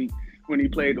last week when he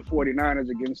played the 49ers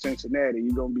against Cincinnati.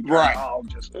 You're gonna be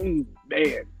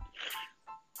man.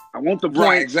 I want the point.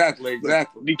 Right, exactly.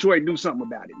 Detroit, do something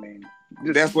about it, man.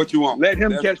 That's what you want. Let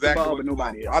him catch the ball, but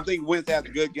nobody else. I think Wentz has a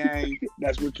good game.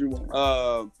 That's what you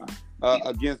want.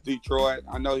 Against Detroit.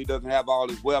 I know he doesn't have all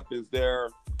his weapons there,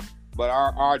 but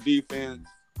our defense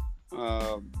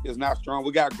is not strong.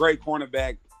 We got a great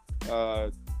cornerback,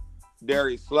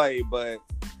 Darius Slay, but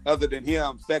other than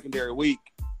him, secondary weak.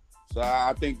 So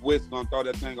I think Wentz going to throw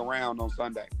that thing around on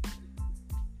Sunday.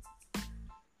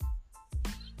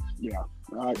 Yeah,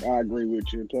 I agree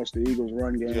with you. Plus, the Eagles'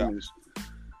 run game is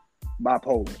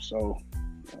bipolar, so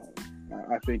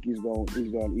I think he's going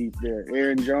to eat there.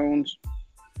 Aaron Jones,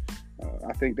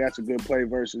 I think that's a good play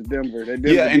versus Denver. And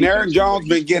Aaron Jones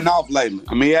been getting off lately.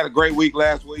 I mean, he had a great week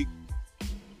last week,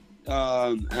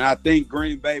 and I think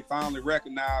Green Bay finally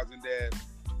recognizing that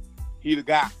he the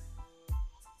guy.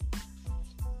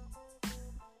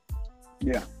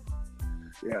 Yeah.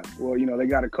 Well, you know, they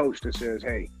got a coach that says,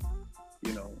 hey,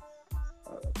 you know,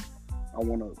 I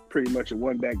want a pretty much a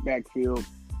one-back backfield,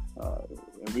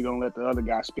 and we're going to let the other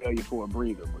guy spell you for a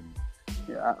breather. But,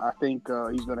 yeah, I think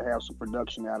he's going to have some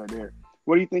production out of there.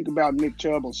 What do you think about Nick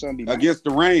Chubb on Sunday night? Against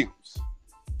the Rams.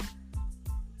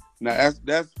 Now,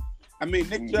 that's I mean,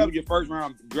 Nick Chubb, your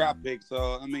first-round draft pick,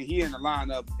 so, I mean, he in the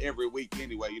lineup every week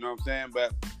anyway, you know what I'm saying?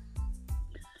 But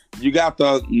you got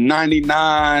the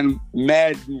 99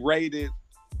 Madden-rated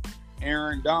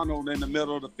Aaron Donald in the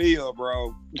middle of the field,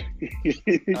 bro.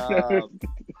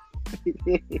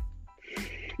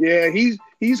 Yeah,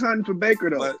 he's hunting for Baker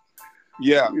though. But,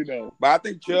 yeah, you know. But I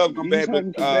think Chubb's gonna be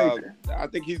able. I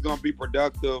think he's gonna be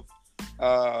productive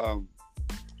on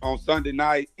Sunday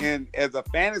night. And as a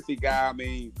fantasy guy, I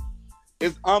mean,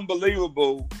 it's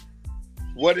unbelievable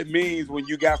what it means when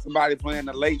you got somebody playing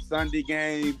the late Sunday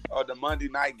game or the Monday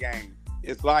night game.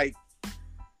 It's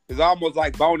almost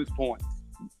like bonus points.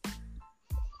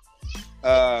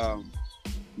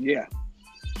 Yeah.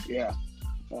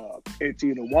 It's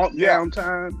either walk down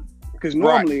time, because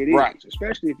normally it is,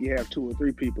 especially if you have 2 or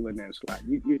 3 people in that slot.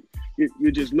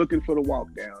 You're just looking for the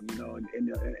walk down, you know.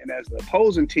 And as the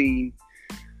opposing team,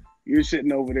 You're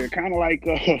sitting over there, kind of like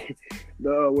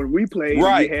when we played,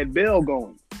 Right. we had Bell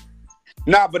going.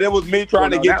 Nah, but it was me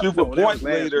trying to get you for that point was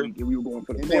last leader. week, and we were going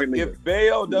for the And point leader. if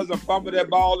Bell doesn't fumble that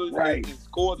ball and, Right. and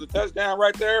scores a touchdown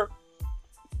right there,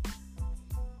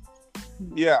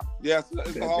 yeah, it's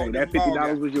a whole That different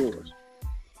ballgame. $50 was yours.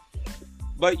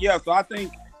 But yeah, so I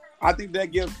think that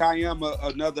gives Kayem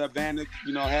another advantage.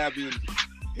 You know, having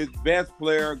his best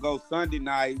player go Sunday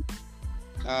night,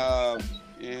 and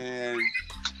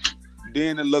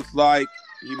then it looks like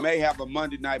he may have a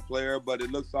Monday night player, but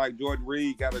it looks like Jordan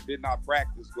Reed did not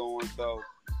practice going. So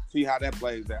see how that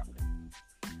plays out.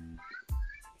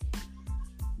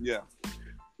 Yeah.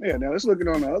 Yeah. Now let's look at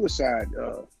it on the other side.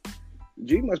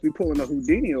 G must be pulling a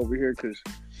Houdini over here because.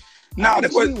 No,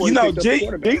 that's what G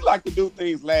like to do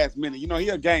things last minute. You know, he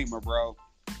a gamer, bro.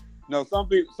 You know, some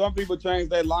people change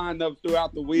their lineups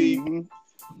throughout the week.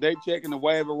 Mm-hmm. They checking the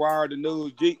waiver wire, the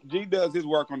news. G does his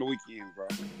work on the weekends, bro.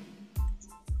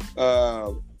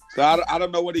 So I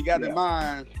don't know what he got in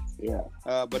mind. Yeah.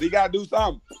 But he got to do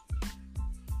something.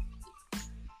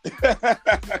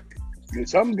 And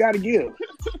something's got to give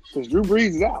because Drew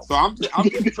Brees is out. So I'm just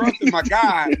trusting my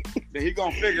guy that he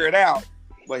gonna figure it out.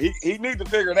 But he needs to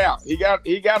figure it out. He got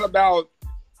about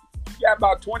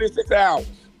 26 hours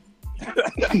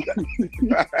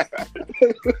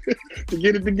to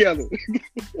get it together.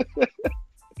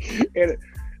 And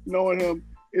knowing him,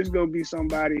 it's gonna be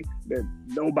somebody that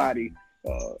nobody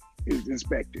is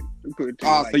inspecting. Put it to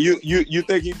you like so you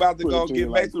think he about to go get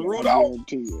Mason Rudolph?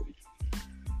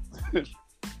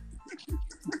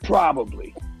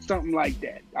 Probably something like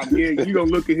that. I'm you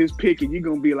gonna look at his pick and you're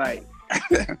gonna be like,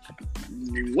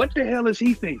 what the hell is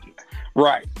he thinking?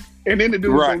 Right. And then the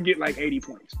dude's gonna get like 80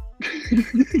 points.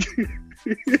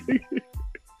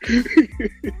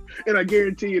 And I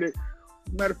guarantee you that,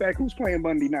 matter of fact, who's playing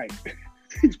Monday night?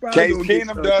 He's probably Case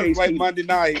Keenum does play Monday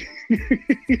night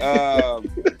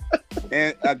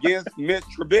and against Mitch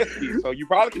Trubisky. So you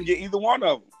probably can get either one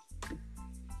of them.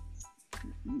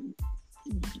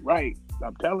 Right.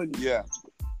 I'm telling you. Yeah.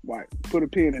 Right. Put a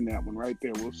pin in that one right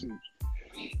there. We'll see.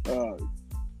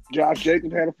 Josh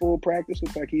Jacobs had a full practice.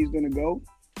 Looks like he's going to go.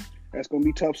 That's going to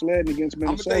be tough sledding against Minnesota. I'm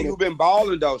going to tell you who's been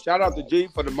balling, though. Shout out to G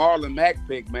for the Marlon Mack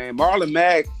pick, man. Marlon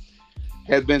Mack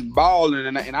has been balling,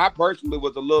 and I personally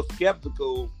was a little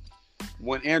skeptical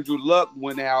when Andrew Luck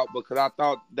went out because I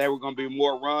thought they were going to be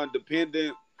more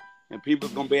run-dependent and people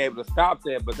were going to be able to stop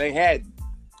that, but they hadn't.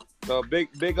 So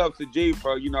big ups to G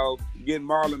for, getting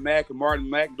Marlon Mack and Marlon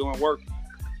Mack doing work.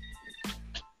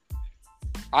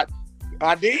 I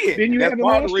did. Didn't you That's have him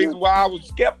part of the last year? reason why I was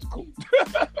skeptical.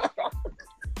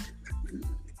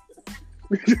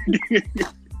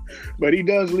 But he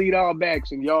does lead all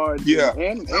backs in yards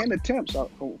and attempts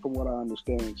from what I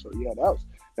understand. So, yeah,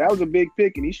 that was a big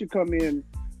pick, and he should come in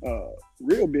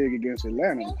real big against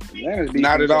Atlanta. Atlanta's defense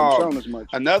Not at all. shown as much.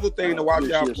 Another thing to watch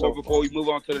out for so before we move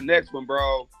on to the next one,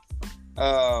 bro.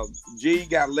 G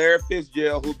got Larry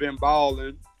Fitzgerald, who's been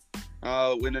balling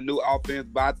in the new offense.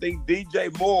 But I think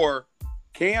DJ Moore,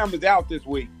 Cam is out this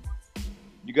week.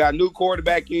 You got a new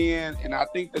quarterback in, and I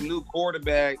think the new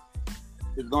quarterback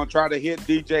is going to try to hit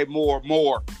DJ Moore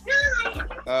more.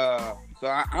 So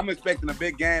I'm expecting a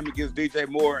big game against DJ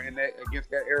Moore against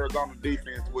that Arizona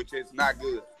defense, which is not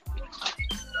good.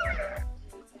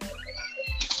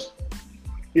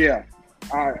 Yeah,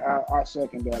 I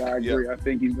second that. I agree. I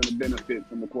think he's going to benefit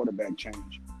from the quarterback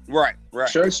change. Right.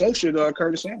 Sure, so should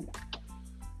Curtis Samuel.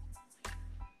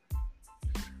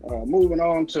 Moving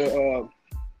on to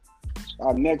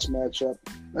our next matchup.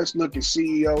 Let's look at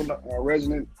CEO,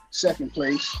 resident second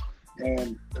place,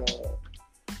 and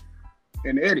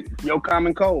Eddie, Yo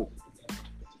Common Cole.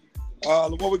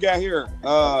 What we got here?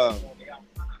 No,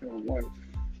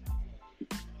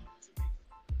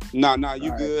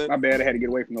 you good. My bad. I had to get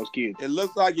away from those kids. It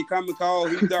looks like you come to call.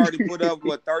 He's already put up,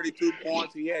 32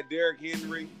 points. He had Derrick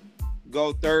Henry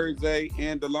go Thursday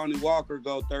and Delonte Walker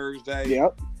go Thursday.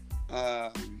 Yep.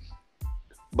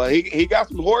 But he got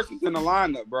some horses in the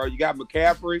lineup, bro. You got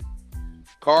McCaffrey.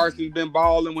 Carson's been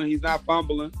balling when he's not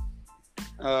fumbling.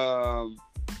 And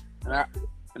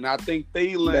I think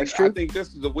Thielen. That's true. I think this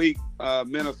is the week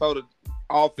Minnesota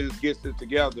offense gets it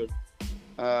together.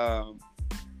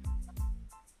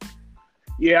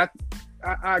 Yeah,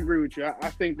 I agree with you. I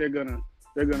think they're gonna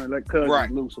let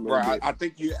Cousins loose a little bit. I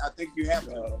think you have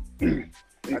to. And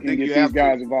get these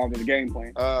guys involved in the game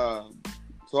plan.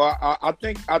 So I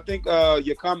think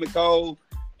Yakami Cole,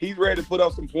 he's ready to put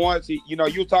up some points. You were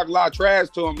talking a lot of trash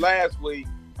to him last week,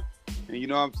 and you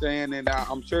know what I'm saying. And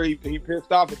I'm sure he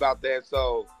pissed off about that.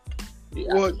 So,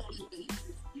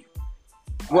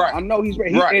 I know he's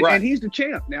ready. And he's the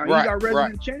champ now. He's our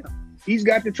resident champ. he's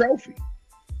got the trophy.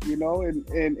 You know, and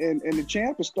the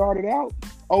champ has started out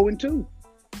 0-2.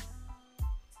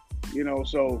 You know,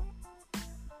 so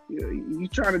he's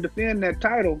trying to defend that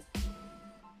title.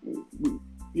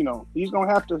 You know, he's gonna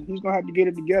have to get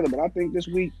it together. But I think this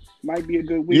week might be a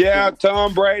good week. Yeah,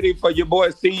 Tom Brady for your boy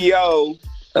CEO.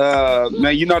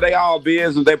 Man, you know they all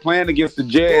busy. They playing against the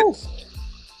Jets.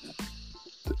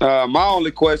 My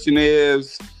only question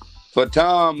is for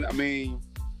Tom. I mean,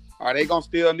 are they gonna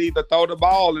still need to throw the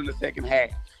ball in the second half?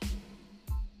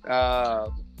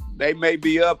 They may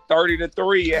be up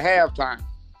 30-3 at halftime.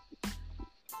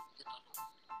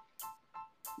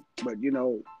 But you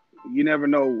know, you never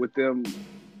know with them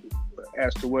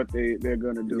as to what they're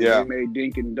gonna do. Yeah. They may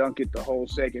dink and dunk it the whole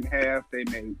second half. They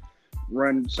may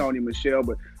run Sony Michel,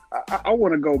 but I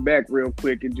want to go back real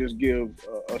quick and just give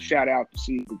a shout out to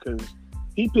C because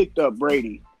he picked up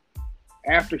Brady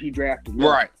after he drafted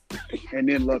Luck, Right. and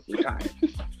then Luck retired.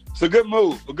 It's a good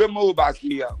move. A good move by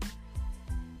CEO.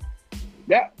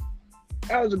 That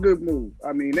was a good move.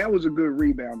 I mean, that was a good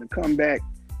rebound to come back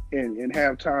and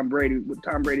have Tom Brady.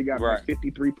 Tom Brady got Right. like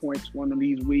 53 points one of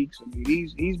these weeks. I mean,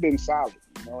 he's been solid,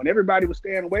 you know. And everybody was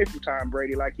staying away from Tom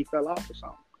Brady like he fell off or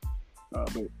something.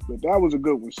 But that was a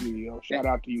good one, CEO. Shout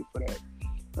out to you for that.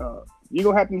 You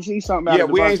gonna have to see something out Yeah,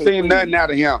 of we ain't Devontae seen Freeman. nothing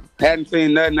out of him. Hadn't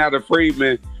seen nothing out of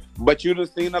Freeman, but you done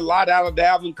seen a lot out of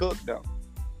Dalvin Cook though.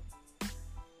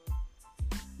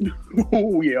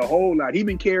 Oh yeah, a whole lot. He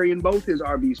been carrying both his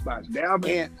RB spots.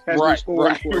 Dalvin And, has been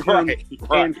scoring for him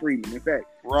and Freeman. In fact,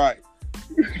 Right.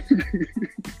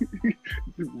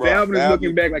 Dalvin is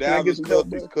looking back like, can I get some help?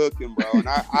 Cook is cooking, bro. And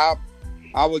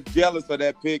I was jealous of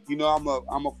that pick. You know, I'm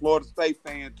a Florida State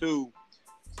fan too,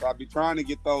 so I be trying to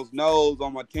get those no's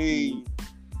on my team.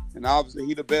 And obviously,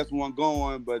 he the best one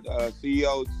going, but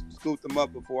CEO scooped him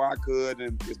up before I could,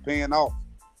 and it's paying off.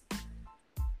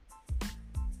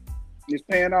 It's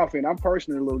paying off, and I'm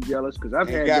personally a little jealous because I've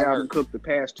had Dalvin Cook the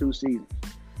past 2 seasons,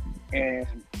 and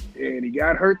he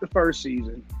got hurt the first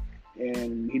season,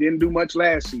 and he didn't do much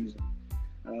last season.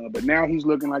 But now he's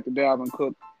looking like the Dalvin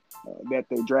Cook that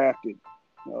they drafted.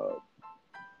 I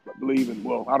believe in,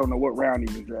 well, I don't know what round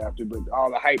he was drafted, but all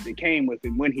the hype that came with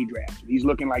him when he drafted, he's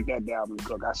looking like that Dalvin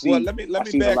Cook. I see. Well, let me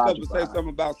back up and say something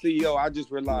about CEO. I just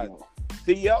realized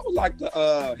CEO like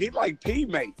he like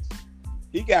teammates.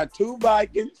 He got 2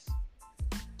 Vikings,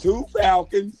 2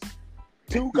 Falcons,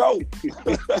 2 Colts.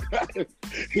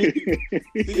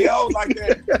 CEO like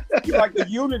that. He like the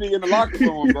unity in the locker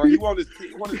room, bro. He want his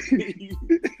team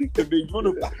to be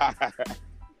unified.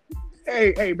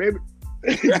 Hey, baby.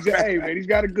 Hey, man, he's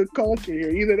got a good culture here.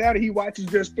 Either that or he watches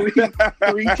just three teams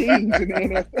in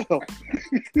the NFL.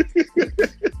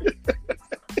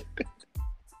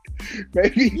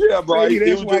 Maybe. Yeah, bro. Maybe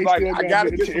He was just like, I got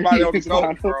to get somebody on the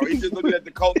coach, bro. bro. He's just looking at the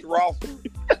coach roster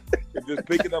and just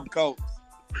picking up coats.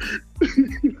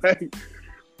 Like,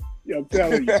 yeah, I'm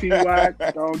telling you, T.Y.,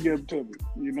 don't give him to me,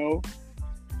 you know?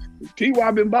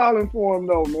 T.Y. been balling for him,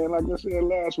 though, man. Like I said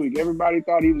last week, everybody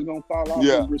thought he was going to fall off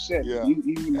with Brissett. Yeah, He's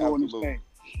been doing his thing.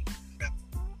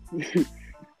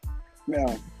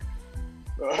 Now,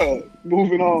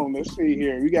 moving on. Let's see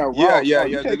here. We got Ross. Yeah.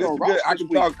 You This take is on good. Ross I this can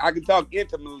week. talk. I can talk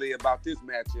intimately about this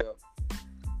matchup.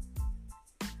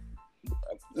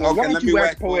 Why Okay, don't let you me wax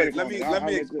wax poetic poetic. on Let it?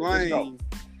 me Let's go. explain.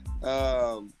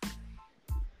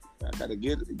 I gotta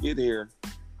get here.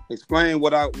 Explain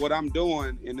what I'm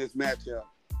doing in this matchup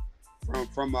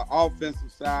from an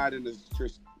offensive side and the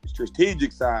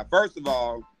strategic side. First of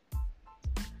all,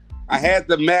 I had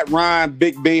the Matt Ryan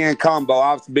Big Ben combo.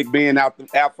 Obviously, Big Ben out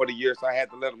for the year, so I had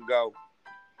to let him go.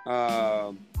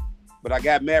 But I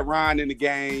got Matt Ryan in the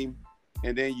game,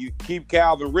 and then you keep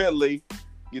Calvin Ridley.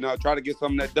 You know, try to get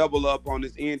some of that double up on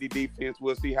this Indy defense.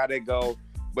 We'll see how they go.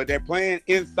 But they're playing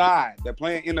inside. They're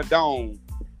playing in a dome.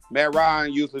 Matt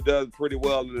Ryan usually does pretty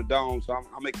well in the dome, so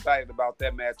I'm excited about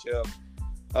that matchup.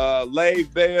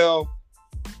 Le'Veon Bell,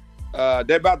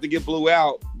 they're about to get blew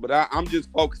out, but I'm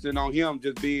just focusing on him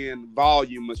just being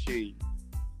volume machine.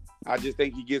 I just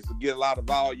think he gets a lot of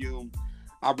volume.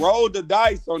 I rolled the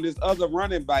dice on this other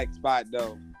running back spot,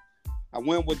 though. I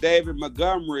went with David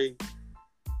Montgomery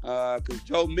because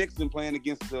Joe Mixon playing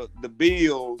against the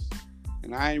Bills,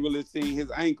 and I ain't really seen his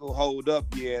ankle hold up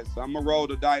yet. So I'm going to roll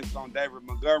the dice on David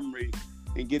Montgomery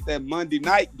and get that Monday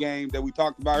night game that we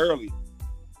talked about earlier.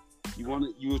 You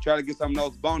will try to get some of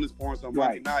those bonus points on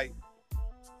Monday night.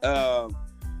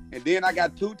 And then I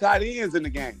got 2 tight ends in the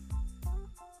game.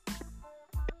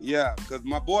 Yeah, because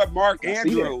my boy Mark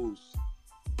Andrews,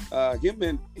 him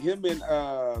and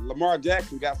Lamar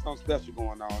Jackson got something special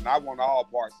going on. I want all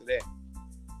parts of that.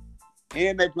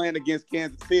 And they playing against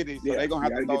Kansas City, so they're going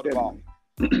to have to throw the ball.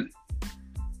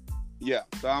 Yeah,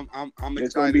 so I'm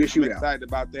It's gonna be a excited. I'm shootout. excited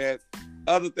about that.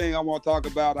 Other thing I want to talk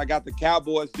about, I got the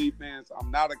Cowboys defense.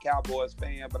 I'm not a Cowboys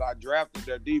fan, but I drafted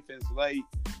their defense late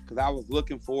because I was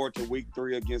looking forward to Week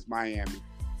 3 against Miami.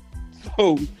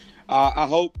 So I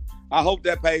hope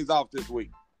that pays off this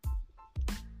week.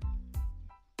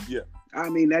 Yeah. I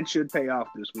mean, that should pay off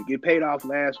this week. It paid off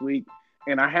last week,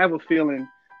 and I have a feeling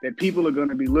that people are going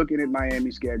to be looking at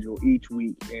Miami's schedule each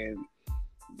week, and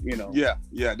Yeah.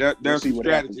 we'll There's see some what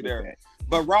happens strategy with there. that.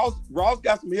 But Ross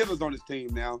got some hitters on his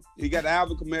team now. He got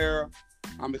Alvin Kamara.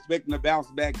 I'm expecting a bounce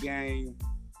back game.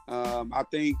 I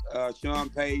think Sean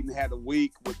Payton had a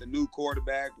week with the new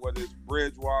quarterback, whether it's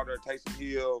Bridgewater or Taysom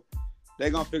Hill. They're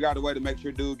going to figure out a way to make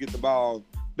sure dude get the ball.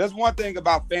 That's one thing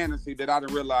about fantasy that I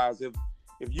didn't realize. If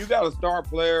you got a star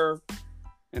player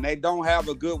and they don't have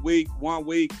a good week, 1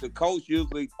 week, the coach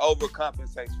usually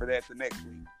overcompensates for that the next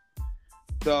week.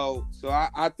 So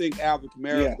I think Alvin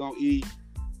Kamara is going to eat.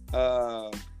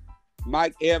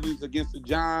 Mike Evans against the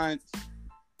Giants,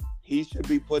 he should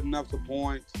be putting up some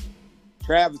points.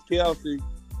 Travis Kelce,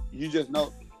 you just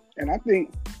know. And I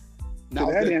think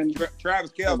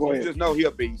Travis go Kelce, ahead. you just know he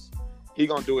a beast. He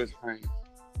gonna do his thing.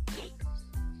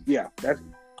 Yeah,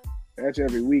 that's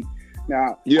every week.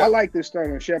 Now, Yeah. I like this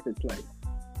Sterling Shepard play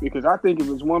because I think if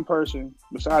there's one person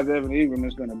besides Evan Ingram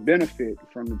that's going to benefit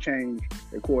from the change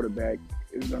at quarterback,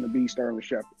 it's going to be Sterling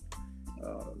Shepard.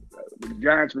 The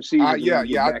Giants receiver.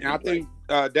 I think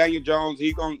Daniel Jones,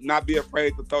 he's gonna not be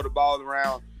afraid to throw the ball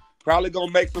around. Probably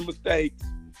gonna make some mistakes,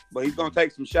 but he's gonna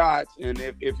take some shots. And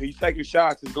if he's taking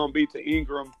shots, it's gonna be to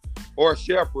Ingram or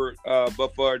Shepard.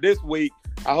 But for this week,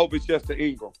 I hope it's just to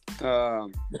Ingram.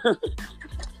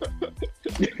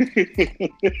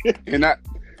 And that's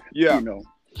understandable.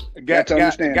 got That's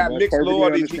mixed perfectly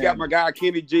loyalties. He got understandable. my guy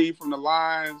Kenny G from the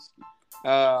Lions.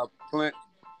 Clint.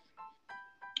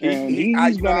 And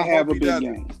he's going to have a he big does.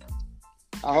 game.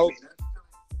 I hope.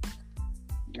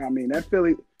 I mean, that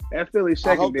Philly I hope they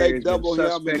secondary has been double him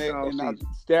suspect all and season.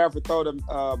 Stafford throw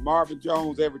to Marvin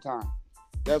Jones every time.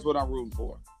 That's what I'm rooting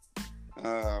for.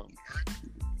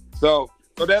 So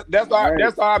that's our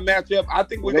matchup. I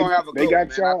think we're gonna have a they good got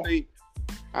one, y'all. man.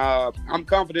 I think I'm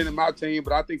confident in my team,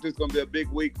 but I think this is gonna be a big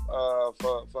week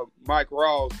for Mike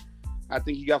Ross. I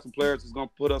think he got some players that's gonna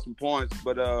put up some points,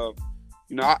 but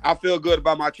I feel good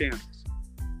about my chances.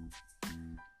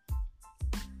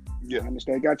 I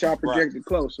understand. Got y'all projected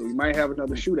close, so we might have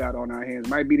another shootout on our hands.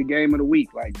 Might be the game of the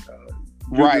week, like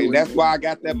Right. That's why I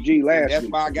got that. G last That's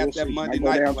week. why I So got we'll that see. Monday Might go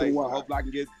night down to play. the So wire. hopefully I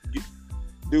can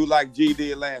do like G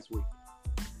did last week.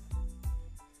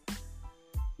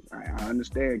 I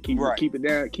understand. Keep Right. it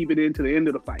down. Keep it into the end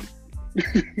of the fight.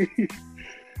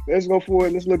 Let's go for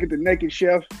it. Let's look at the Naked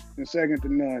Chef and second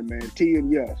to none, man. T and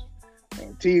Yus.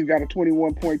 T's got a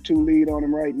 21.2 lead on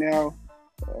him right now,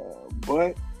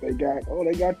 but they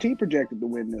got T projected to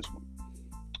win this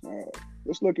one.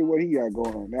 Let's look at what he got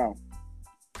going on now.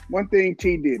 One thing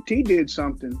T did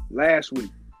something last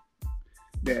week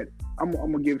that I'm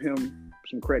gonna give him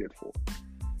some credit for.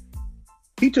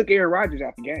 He took Aaron Rodgers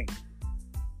out the game.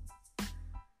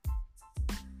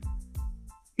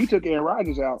 He took Aaron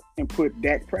Rodgers out and put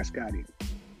Dak Prescott in.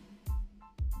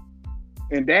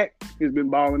 And Dak has been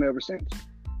balling ever since.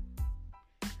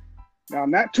 Now,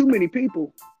 not too many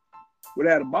people would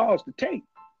have the balls to take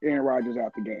Aaron Rodgers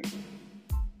out the game.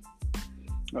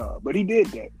 But he did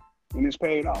that, and it's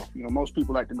paid off. Most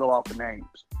people like to go off the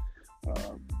names.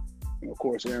 Of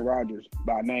course, Aaron Rodgers,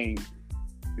 by name,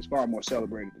 is far more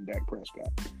celebrated than Dak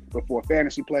Prescott. But for a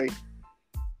fantasy play,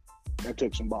 that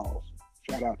took some balls.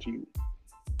 Shout out to you.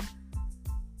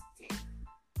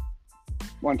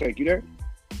 One take, you there?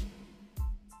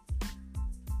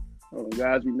 Oh,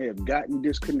 guys, we may have gotten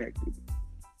disconnected.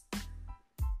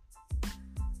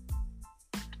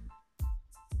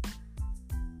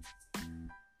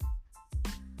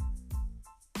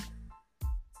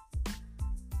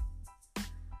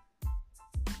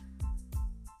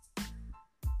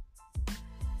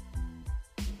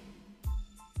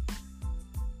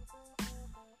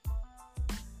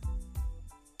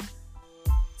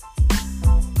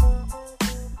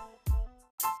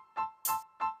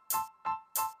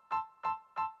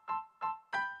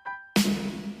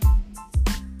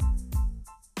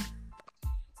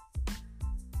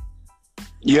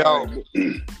 Yo, All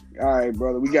right,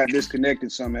 brother. We got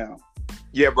disconnected somehow.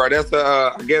 yeah, bro. That's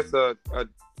I guess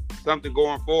something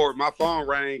going forward. My phone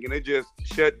rang and it just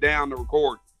shut down the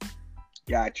record.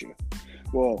 Gotcha.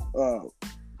 Well,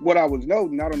 what I was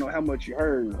noting, I don't know how much you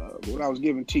heard. What I was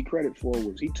giving T credit for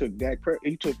was he took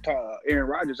Aaron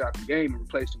Rodgers out the game and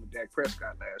replaced him with Dak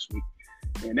Prescott last week,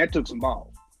 and that took some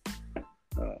balls.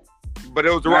 But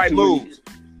it was the Not right too move. many-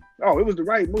 Oh, it was the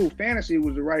right move. Fantasy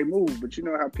was the right move, but you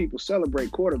know how people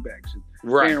celebrate quarterbacks. And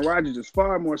Right. Aaron Rodgers is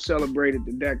far more celebrated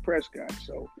than Dak Prescott.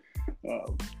 So,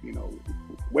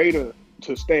 way to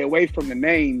stay away from the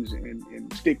names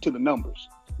and stick to the numbers.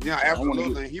 Yeah,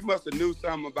 absolutely. He must have knew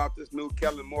something about this new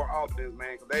Kellen Moore offense,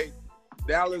 man. Because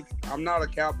Dallas, I'm not a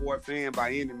Cowboy fan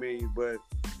by any means, but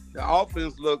the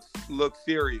offense looks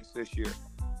serious this year.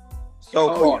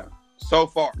 So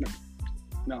far.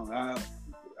 No,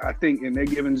 I think, and they're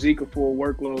giving Zeke a full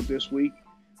workload this week.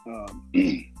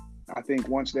 I think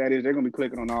once that is, they're going to be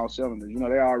clicking on all cylinders. You know,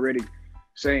 they're already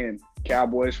saying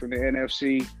Cowboys from the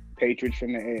NFC, Patriots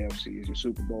from the AFC is your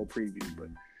Super Bowl preview. But,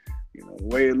 you know, the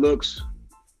way it looks,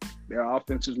 their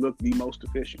offenses look the most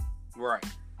efficient. Right.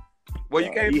 Well,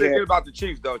 you can't forget about the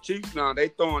Chiefs, though. Chiefs now, they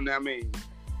throwing that mean.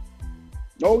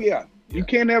 Oh, yeah. You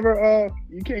can't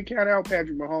count out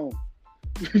Patrick Mahomes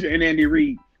and Andy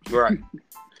Reid. Right.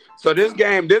 So this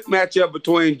matchup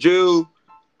between Jew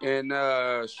and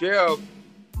Chef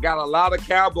got a lot of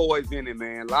Cowboys in it,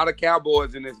 man. A lot of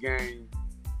Cowboys in this game.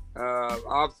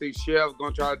 Obviously, Chef's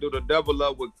going to try to do the double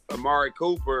up with Amari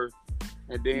Cooper,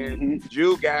 and then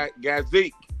Jew got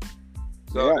Zeke.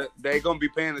 So they're going to be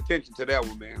paying attention to that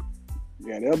one, man.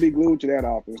 Yeah, they'll be glued to that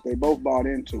offense. They both bought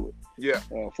into it. Yeah.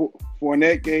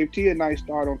 Fournette gave T a nice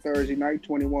start on Thursday night,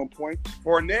 21 points.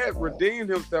 Fournette redeemed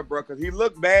himself, bro, because he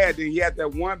looked bad. Then he had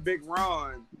that one big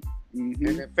run. And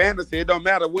in fantasy, it don't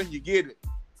matter when you get it.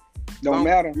 Don't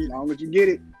matter. As long as you get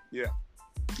it. Yeah.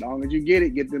 As long as you get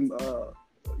it, get them, the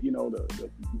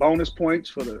bonus points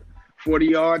for the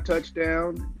 40-yard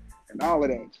touchdown and all of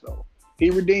that. So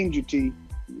he redeemed you, T.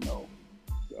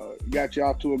 Got you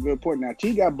off to a good point. Now,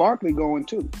 T got Barkley going,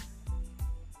 too.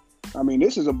 I mean,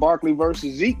 this is a Barkley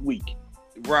versus Zeke week.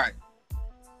 Right.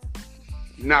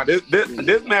 Now, this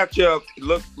matchup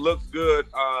looks good,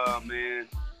 man.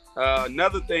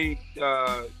 Another thing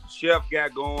Chef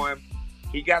got going,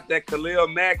 he got that Khalil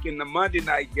Mack in the Monday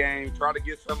night game, trying to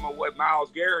get some of what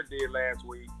Myles Garrett did last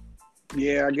week.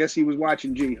 Yeah, I guess he was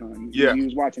watching G, huh? He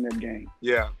was watching that game.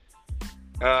 Yeah.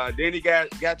 Then he got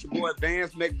your boy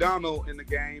Vance McDonald in the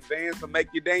game. Vance will make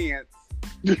you dance.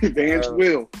 Vance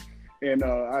will. And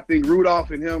I think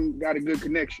Rudolph and him got a good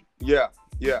connection. Yeah.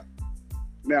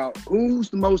 Now, who's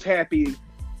the most happy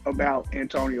about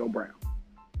Antonio Brown?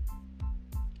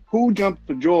 Who jumped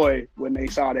for joy when they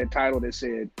saw that title that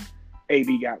said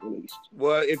AB got released?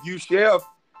 Well, if you Chef,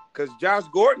 because Josh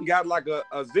Gordon got like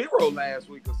a 0 last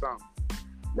week or something.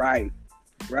 Right.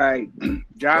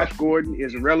 Josh Gordon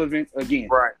is irrelevant again.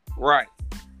 Right.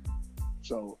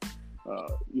 So,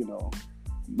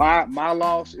 my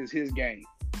loss is his game.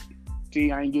 T,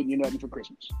 I ain't getting you nothing for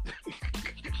Christmas.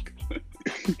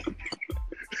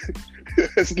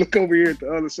 Let's look over here at the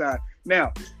other side.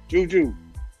 Now, Juju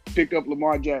picked up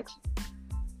Lamar Jackson.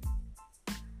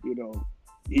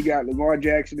 He got Lamar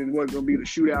Jackson and what's going to be the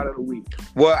shootout of the week.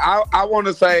 Well, I want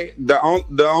to say the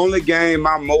only game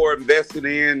I'm more invested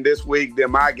in this week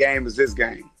than my game is this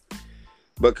game.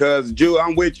 Because, Jew,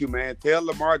 I'm with you, man. Tell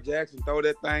Lamar Jackson, throw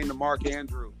that thing to Mark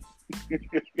Andrews.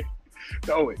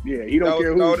 Throw it. Yeah, he don't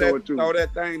care who throw it to. Throw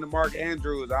that thing to Mark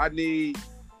Andrews. I need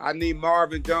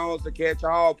Marvin Jones to catch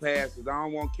all passes. I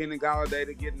don't want Kenny Golladay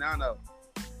to get none of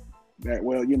them.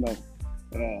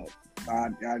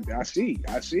 I see.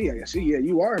 Yeah,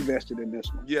 you are invested in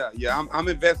this one. Yeah. I'm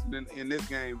invested in this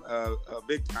game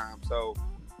big time. So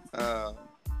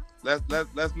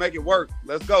let's make it work.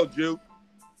 Let's go, Jew.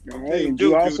 All right, and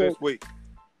Juju also, this week.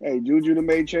 Hey, Juju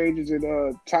made changes at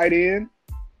tight end.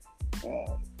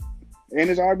 And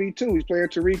his RB2. He's playing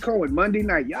Tariq Cohen Monday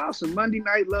night. Y'all some Monday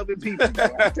night loving people, bro.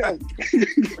 I tell you.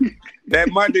 That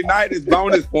Monday night is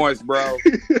bonus points, bro.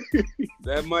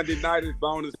 That Monday night is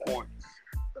bonus points.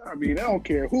 I mean, I don't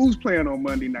care who's playing on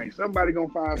Monday night. Somebody gonna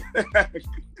find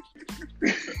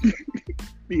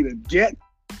be the Jet.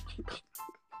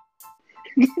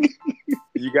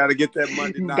 You got to get that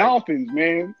Monday night. Dolphins,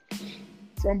 man.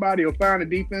 Somebody will find a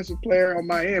defensive player on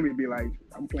Miami and be like,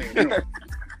 I'm playing him.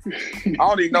 I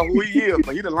don't even know who he is,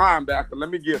 but he's the linebacker.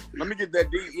 Let me get that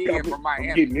DE from Miami.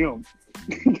 I'm getting him.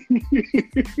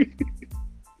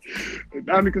 Is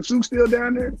Dominican Sue still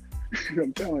down there?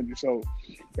 I'm telling you. So,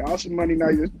 y'all some Monday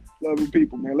night just loving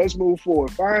people, man. Let's move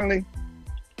forward. Finally,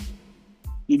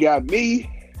 you got me,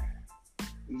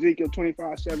 Ezekiel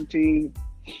 25:17,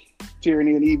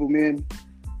 Tyranny and Evil Men,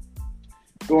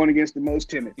 going against the most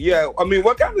timid. Yeah, I mean,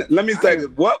 let me say this.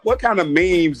 What kind of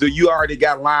memes do you already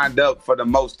got lined up for the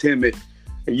most timid?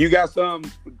 And you got some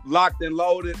locked and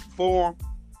loaded for them?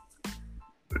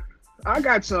 I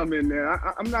got some in there.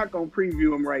 I'm not gonna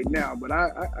preview them right now, but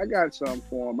I got some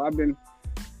for them. I've been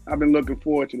looking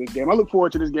forward to this game. I look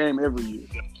forward to this game every year.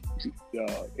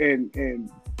 And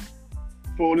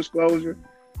full disclosure,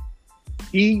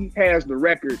 he has the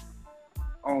record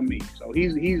on me. So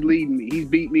he's leading me. He's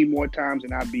beat me more times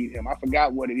than I beat him. I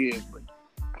forgot what it is, but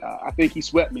I think he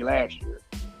swept me last year,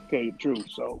 to tell you the truth.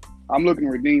 So I'm looking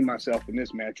to redeem myself in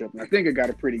this matchup, and I think I got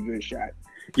a pretty good shot.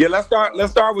 Yeah, let's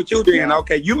start with you then.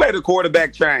 Okay, you made a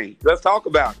quarterback change. Let's talk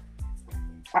about it.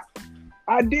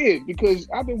 I did, because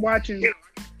I've been watching,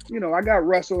 I got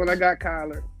Russell and I got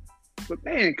Kyler. But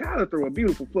man, Kyler throw a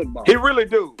beautiful football. He really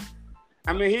do.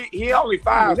 I mean, he only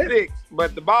 5'6",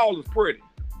 but the ball is pretty.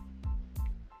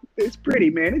 It's pretty,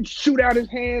 man. It shoot out his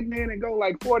hand, man, and go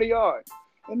like 40 yards.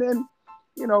 And then,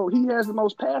 he has the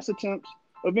most pass attempts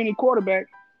of any quarterback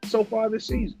so far this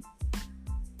season.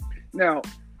 Now,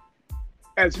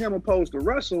 as him opposed to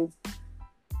Russell,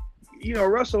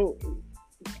 Russell,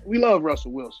 we love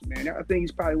Russell Wilson, man. I think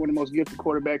he's probably one of the most gifted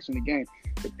quarterbacks in the game.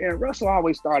 And Russell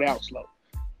always started out slow.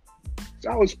 It's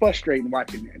always frustrating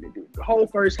watching that. The whole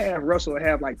first half, Russell will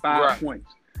have like 5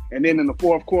 points. And then in the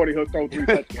fourth quarter, he'll throw 3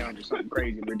 touchdowns or something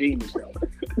crazy and redeem himself.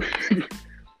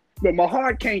 But my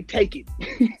heart can't take it.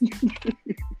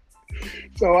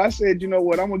 So I said, you know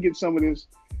what? I'm going to get some of this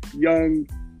young,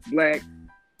 black,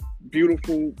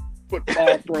 beautiful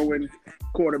football throwing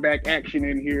quarterback action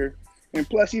in here. And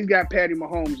plus, he's got Patty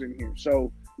Mahomes in here.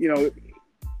 So,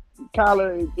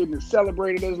 Kyler isn't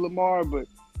celebrated as Lamar, but,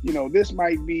 this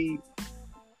might be,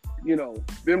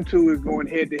 them two is going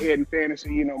head-to-head in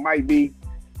fantasy, might be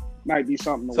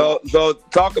something. So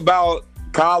talk about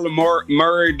Kyler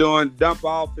Murray doing dump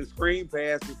off and screen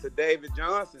passes to David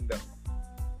Johnson, though.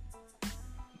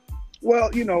 Well,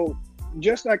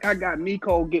 just like I got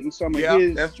Nico getting some of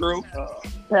his, that's true.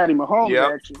 Patty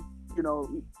Mahomes action,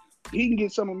 he can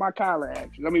get some of my Kyler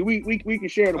action. I mean, we can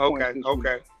share the points.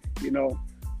 Okay.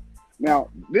 Now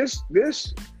the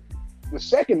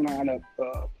second lineup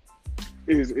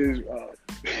is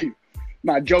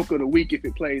my joke of the week if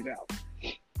it plays out.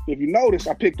 If you notice,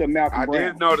 I picked up Malcolm Brown. I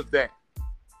did notice that.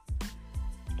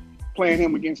 Playing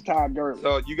him against Todd Gurley.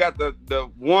 So you got the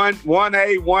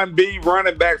 1A, 1B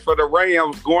running backs for the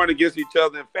Rams going against each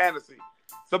other in fantasy.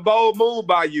 It's a bold move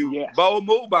by you. Yes. Bold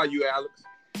move by you, Alex.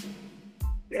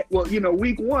 Well,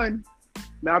 week 1,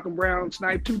 Malcolm Brown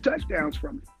sniped 2 touchdowns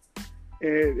from him.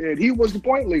 And he was the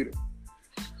point leader.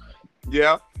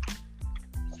 Yeah.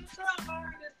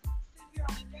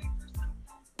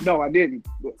 No, I didn't.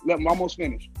 I'm almost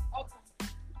finished. Okay.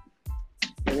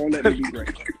 They won't let me be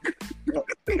great.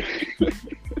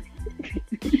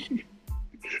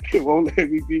 It won't let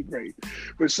me be great.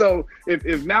 But so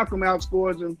if Malcolm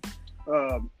outscores him,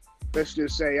 let's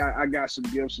just say I got some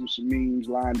gifts and some memes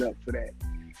lined up for that.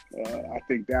 I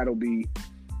think that'll be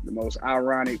the most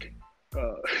ironic.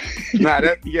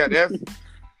 That's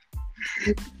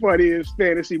funniest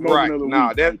fantasy moment of the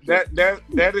week.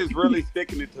 That is really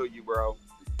sticking it to you, bro.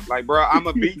 Like, bro, I'm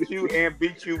gonna beat you and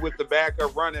beat you with the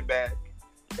backup running back.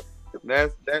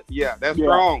 That's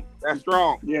strong. That's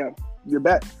strong. Yeah,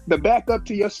 the backup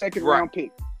to your second round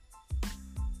pick.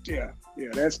 Yeah,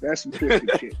 that's some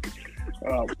twisted shit.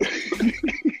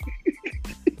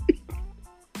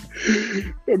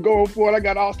 Going forward, I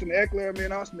got Austin Eckler.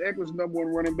 Man, Austin Eckler's number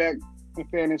 1 running back in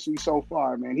fantasy so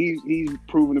far. Man, he's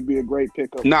proven to be a great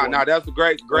pickup. That's a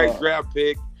great draft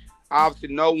pick.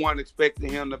 Obviously, no one expected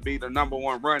him to be the number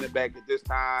 1 running back at this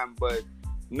time, but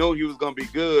knew he was going to be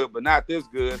good, but not this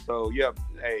good. So,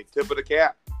 hey, tip of the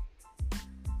cap.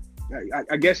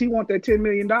 I guess he want that $10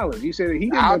 million. He said he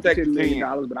didn't want the $10 million,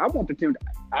 but I want the 10.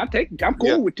 I'm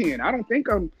cool with 10. I don't think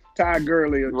I'm Ty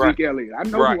Gurley or Zeke Elliott. I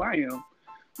know who I am.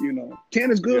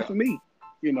 10 is good for me.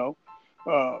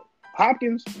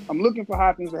 Hopkins, I'm looking for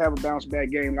Hopkins to have a bounce back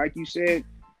game. Like you said,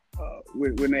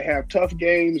 when they have tough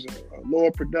games,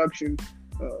 lower production,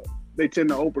 they tend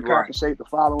to overcompensate the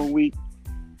following week.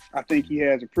 I think he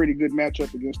has a pretty good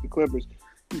matchup against the Clippers.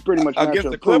 He's pretty much against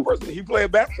the Clippers. He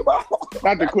played basketball.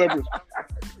 Not the Clippers.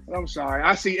 I'm sorry.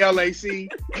 I see LAC.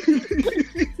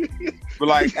 But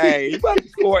like, hey, he about to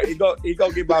score. He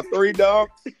gonna get about 3 dunks.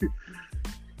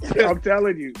 I'm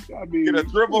telling you. I mean, get a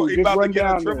triple. He about to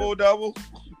get a triple double.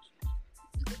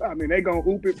 I mean, they gonna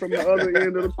hoop it from the other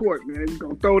end of the court, man. He's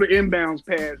gonna throw the inbounds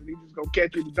pass, and he's just gonna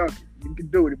catch it and dunk it. He can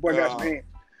do it. The boy got some hands.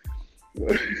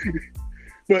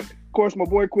 But of course, my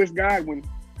boy Chris Godwin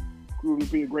proving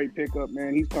to be a great pickup,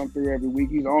 man. He's come through every week.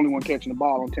 He's the only one catching the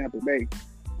ball on Tampa Bay.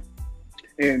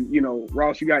 And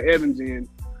Ross, you got Evans in.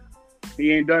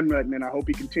 He ain't done nothing, and I hope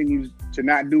he continues to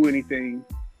not do anything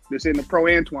that's in the Pro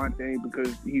Antoine thing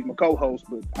because he's my co-host.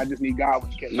 But I just need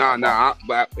Godwin to catch.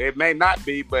 But it may not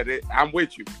be, but I'm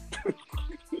with you.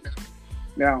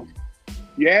 Now,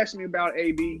 you asked me about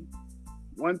AB.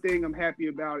 one thing I'm happy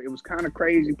about, it was kind of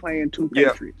crazy playing two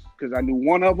Yeah. Patriots because I knew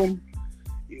one of of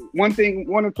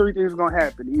three things was going to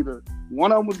happen. Either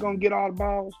one of them was going to get all the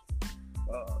balls,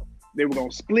 they were going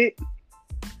to split,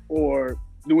 or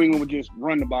New England would just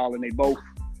run the ball and they both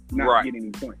not Right. get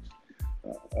any points.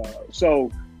 So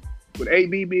with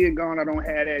AB being gone, I don't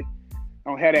have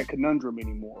that conundrum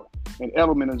anymore. And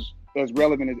Edelman is as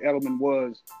relevant as Edelman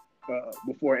was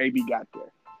before AB got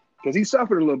there. Because he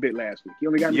suffered a little bit last week. He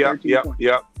only got 13 points.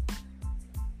 Yep.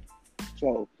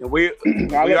 So And we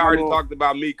already talked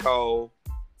about Miko,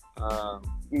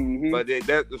 but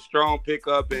that's a strong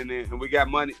pickup, and we got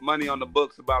money on the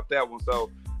books about that one.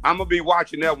 So I'm gonna be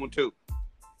watching that one too.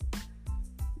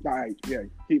 All right, yeah.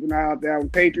 Keep an eye out there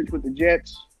with Patriots with the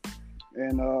Jets.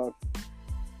 And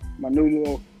my new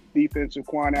little defensive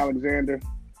Quan Alexander.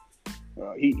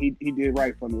 He did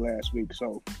right for me last week.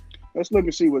 So let's look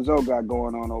and see what Zoe got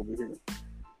going on over here.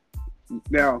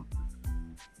 Now,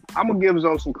 I'm going to give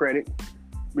Zoe some credit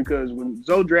because when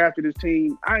Zoe drafted his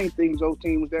team, I didn't think Zoe's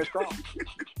team was that strong.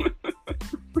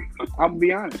 I'm going to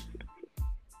be honest.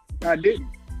 I didn't.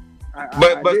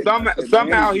 But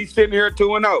somehow he's sitting here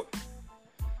 2-0.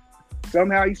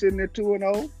 Somehow he's sitting there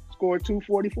 2-0, scored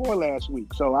 244 last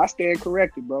week. So I stand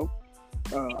corrected, bro.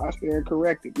 I stand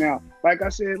corrected. Now, like I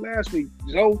said last week,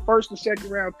 Zoe first and second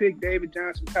round pick, David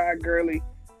Johnson, Ty Gurley,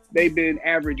 they've been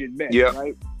average at best,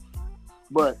 right?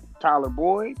 But Tyler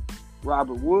Boyd,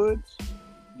 Robert Woods,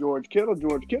 George Kittle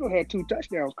had 2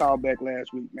 touchdowns called back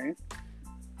last week, man.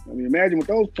 I mean, imagine what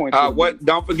those points were.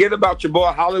 Don't forget about your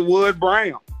boy Hollywood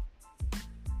Brown.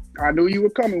 I knew you were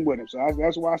coming with him, so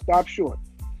that's why I stopped short.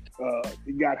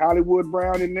 You got Hollywood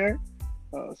Brown in there.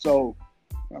 So,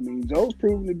 I mean, Zoe's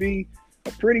proven to be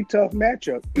a pretty tough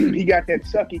matchup. He got that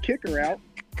sucky kicker out.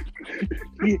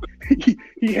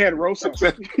 he had Rosas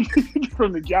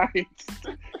from the Giants.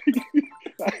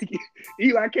 Like,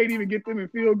 Eli can't even get them in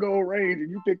field goal range,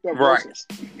 and you picked up Rosas.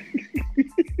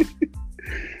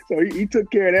 So he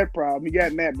took care of that problem. He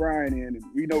got Matt Bryan in, and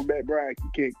we know Matt Bryan can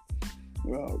kick.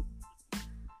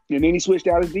 And then he switched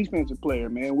out his defensive player,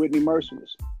 man, Whitney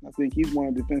Merciless. I think he's one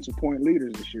of the defensive point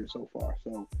leaders this year so far.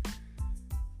 So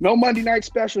no Monday night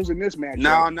specials in this match.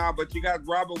 No, but you got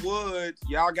Robert Woods.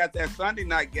 Y'all got that Sunday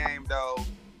night game though,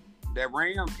 that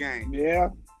Rams game.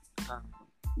 Yeah,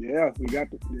 we got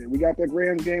that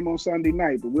Rams game on Sunday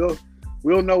night, but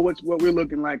we'll know what we're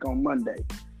looking like on Monday.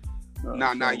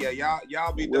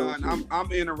 Y'all be done. See. I'm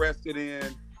interested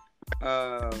in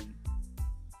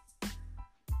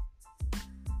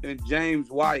James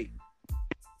White,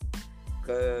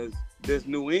 because this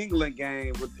New England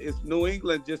game, it's New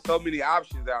England, just so many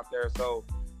options out there. So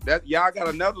that y'all got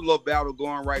another little battle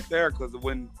going right there, because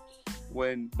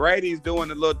when Brady's doing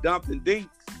the little dump and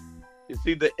dinks, it's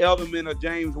either Edelman or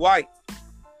James White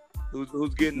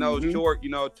who's getting those short,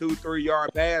 2-3 yard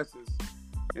passes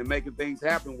and making things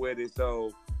happen with it.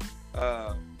 So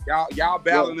y'all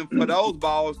battling for those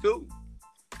balls too.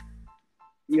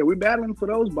 Yeah, we're battling for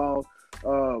those balls.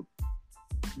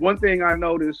 One thing I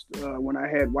noticed when I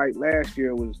had White last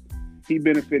year was he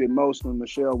benefited most when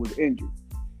Michelle was injured.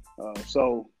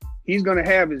 So he's going to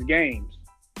have his games.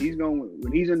 When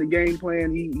he's in the game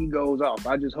plan, he goes off.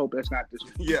 I just hope that's not this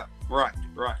week. Yeah, right.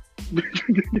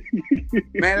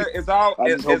 Man, it's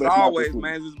always,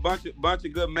 man. There's a bunch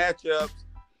of good matchups.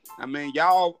 I mean,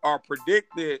 y'all are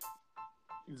predicted.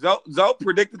 Zoe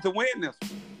predicted to win this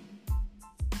one.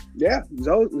 Yeah,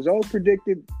 Zoe's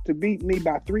predicted to beat me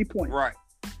by 3 points. Right.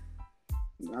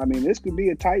 I mean, this could be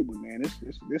a tight one, man.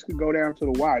 This could go down to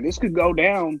the wire. This could go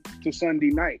down to Sunday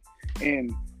night.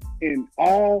 And in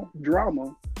all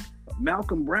drama,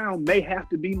 Malcolm Brown may have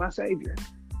to be my savior.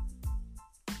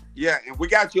 Yeah, and we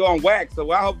got you on wax,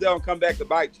 so I hope they don't come back to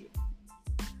bite you.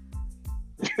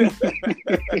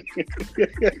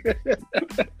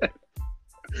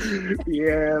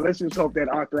 Yeah, let's just hope that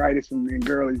arthritis and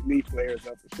Gurley's knee flares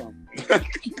up or something.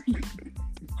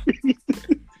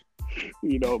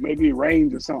 Maybe it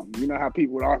rains or something. You know how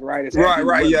people with arthritis.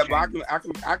 Right. Yeah, but I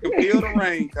can feel the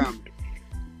rain coming.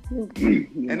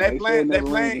 And they playing in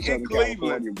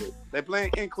Cleveland. They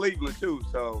playing in Cleveland too.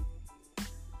 So.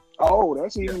 Oh,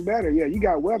 that's even better. Yeah, you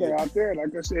got weather out there.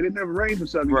 Like I said, it never rains in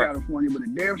Southern California, but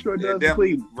it damn sure does in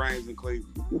Cleveland. Rains in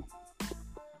Cleveland.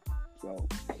 So,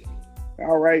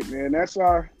 all right, man. That's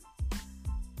our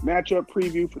matchup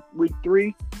preview for week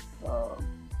 3.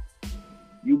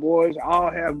 You boys all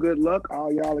have good luck.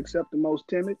 All y'all except the most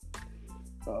timid.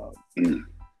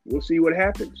 We'll see what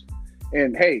happens.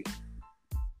 And hey,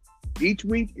 each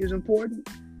week is important,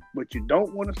 but you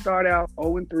don't want to start out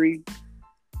 0-3.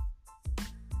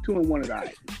 2-1 is all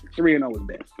right. 3-0 is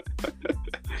best.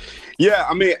 Yeah,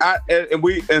 I mean,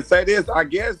 and say this. I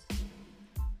guess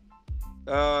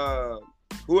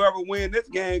whoever win this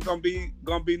game gonna be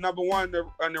number one in the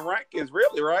rankings.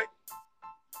 Really, right?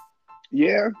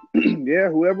 Yeah, yeah.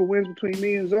 Whoever wins between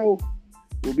me and Zoe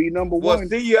will be number well, one.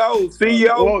 CEO.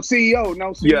 CEO.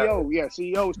 No, CEO. Yeah,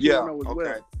 CEO is 2-0 as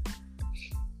well.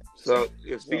 So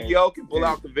if CEO can pull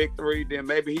out the victory, then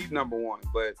maybe he's number one.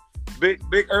 But big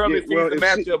early season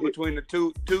matchup between the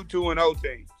two 2-0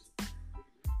 teams.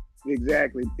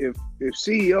 Exactly. If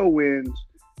CEO wins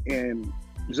and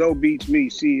Zoe beats me,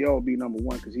 CEO will be number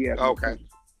one because he has. Okay.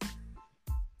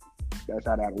 That's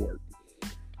how that'll work.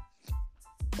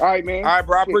 All right, man. All right,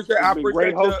 bro. I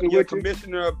appreciate your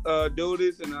commissioner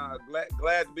duties, and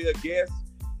glad to be a guest.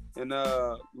 And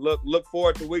look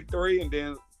forward to week 3, and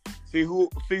then see who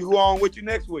on with you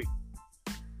next week.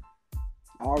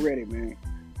 Already, man.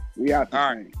 We out this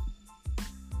thing.